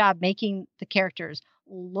good job making the characters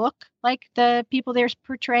look like the people they're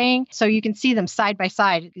portraying. So you can see them side by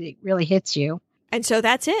side. It really hits you. And so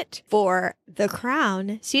that's it for The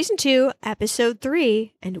Crown, Season 2, Episode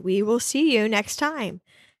 3, and we will see you next time.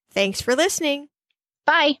 Thanks for listening.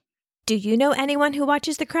 Bye. Do you know anyone who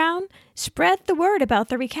watches The Crown? Spread the word about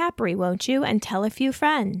the Recapery, won't you, and tell a few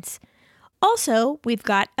friends. Also, we've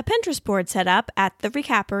got a Pinterest board set up at the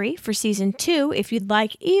Recapery for Season 2. If you'd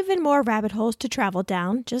like even more rabbit holes to travel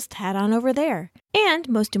down, just head on over there. And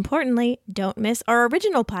most importantly, don't miss our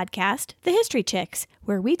original podcast, The History Chicks,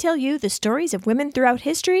 where we tell you the stories of women throughout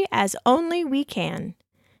history as only we can.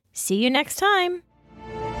 See you next time.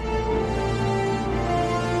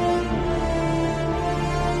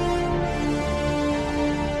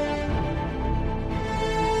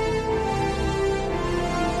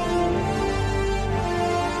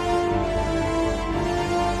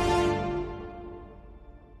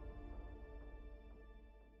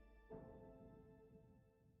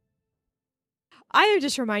 I am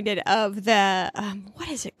just reminded of the, what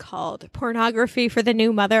is it called? Pornography for the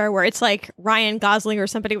New Mother, where it's like Ryan Gosling or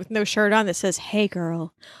somebody with no shirt on that says, "Hey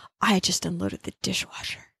girl, I just unloaded the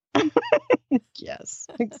dishwasher." Yes,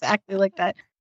 exactly like that.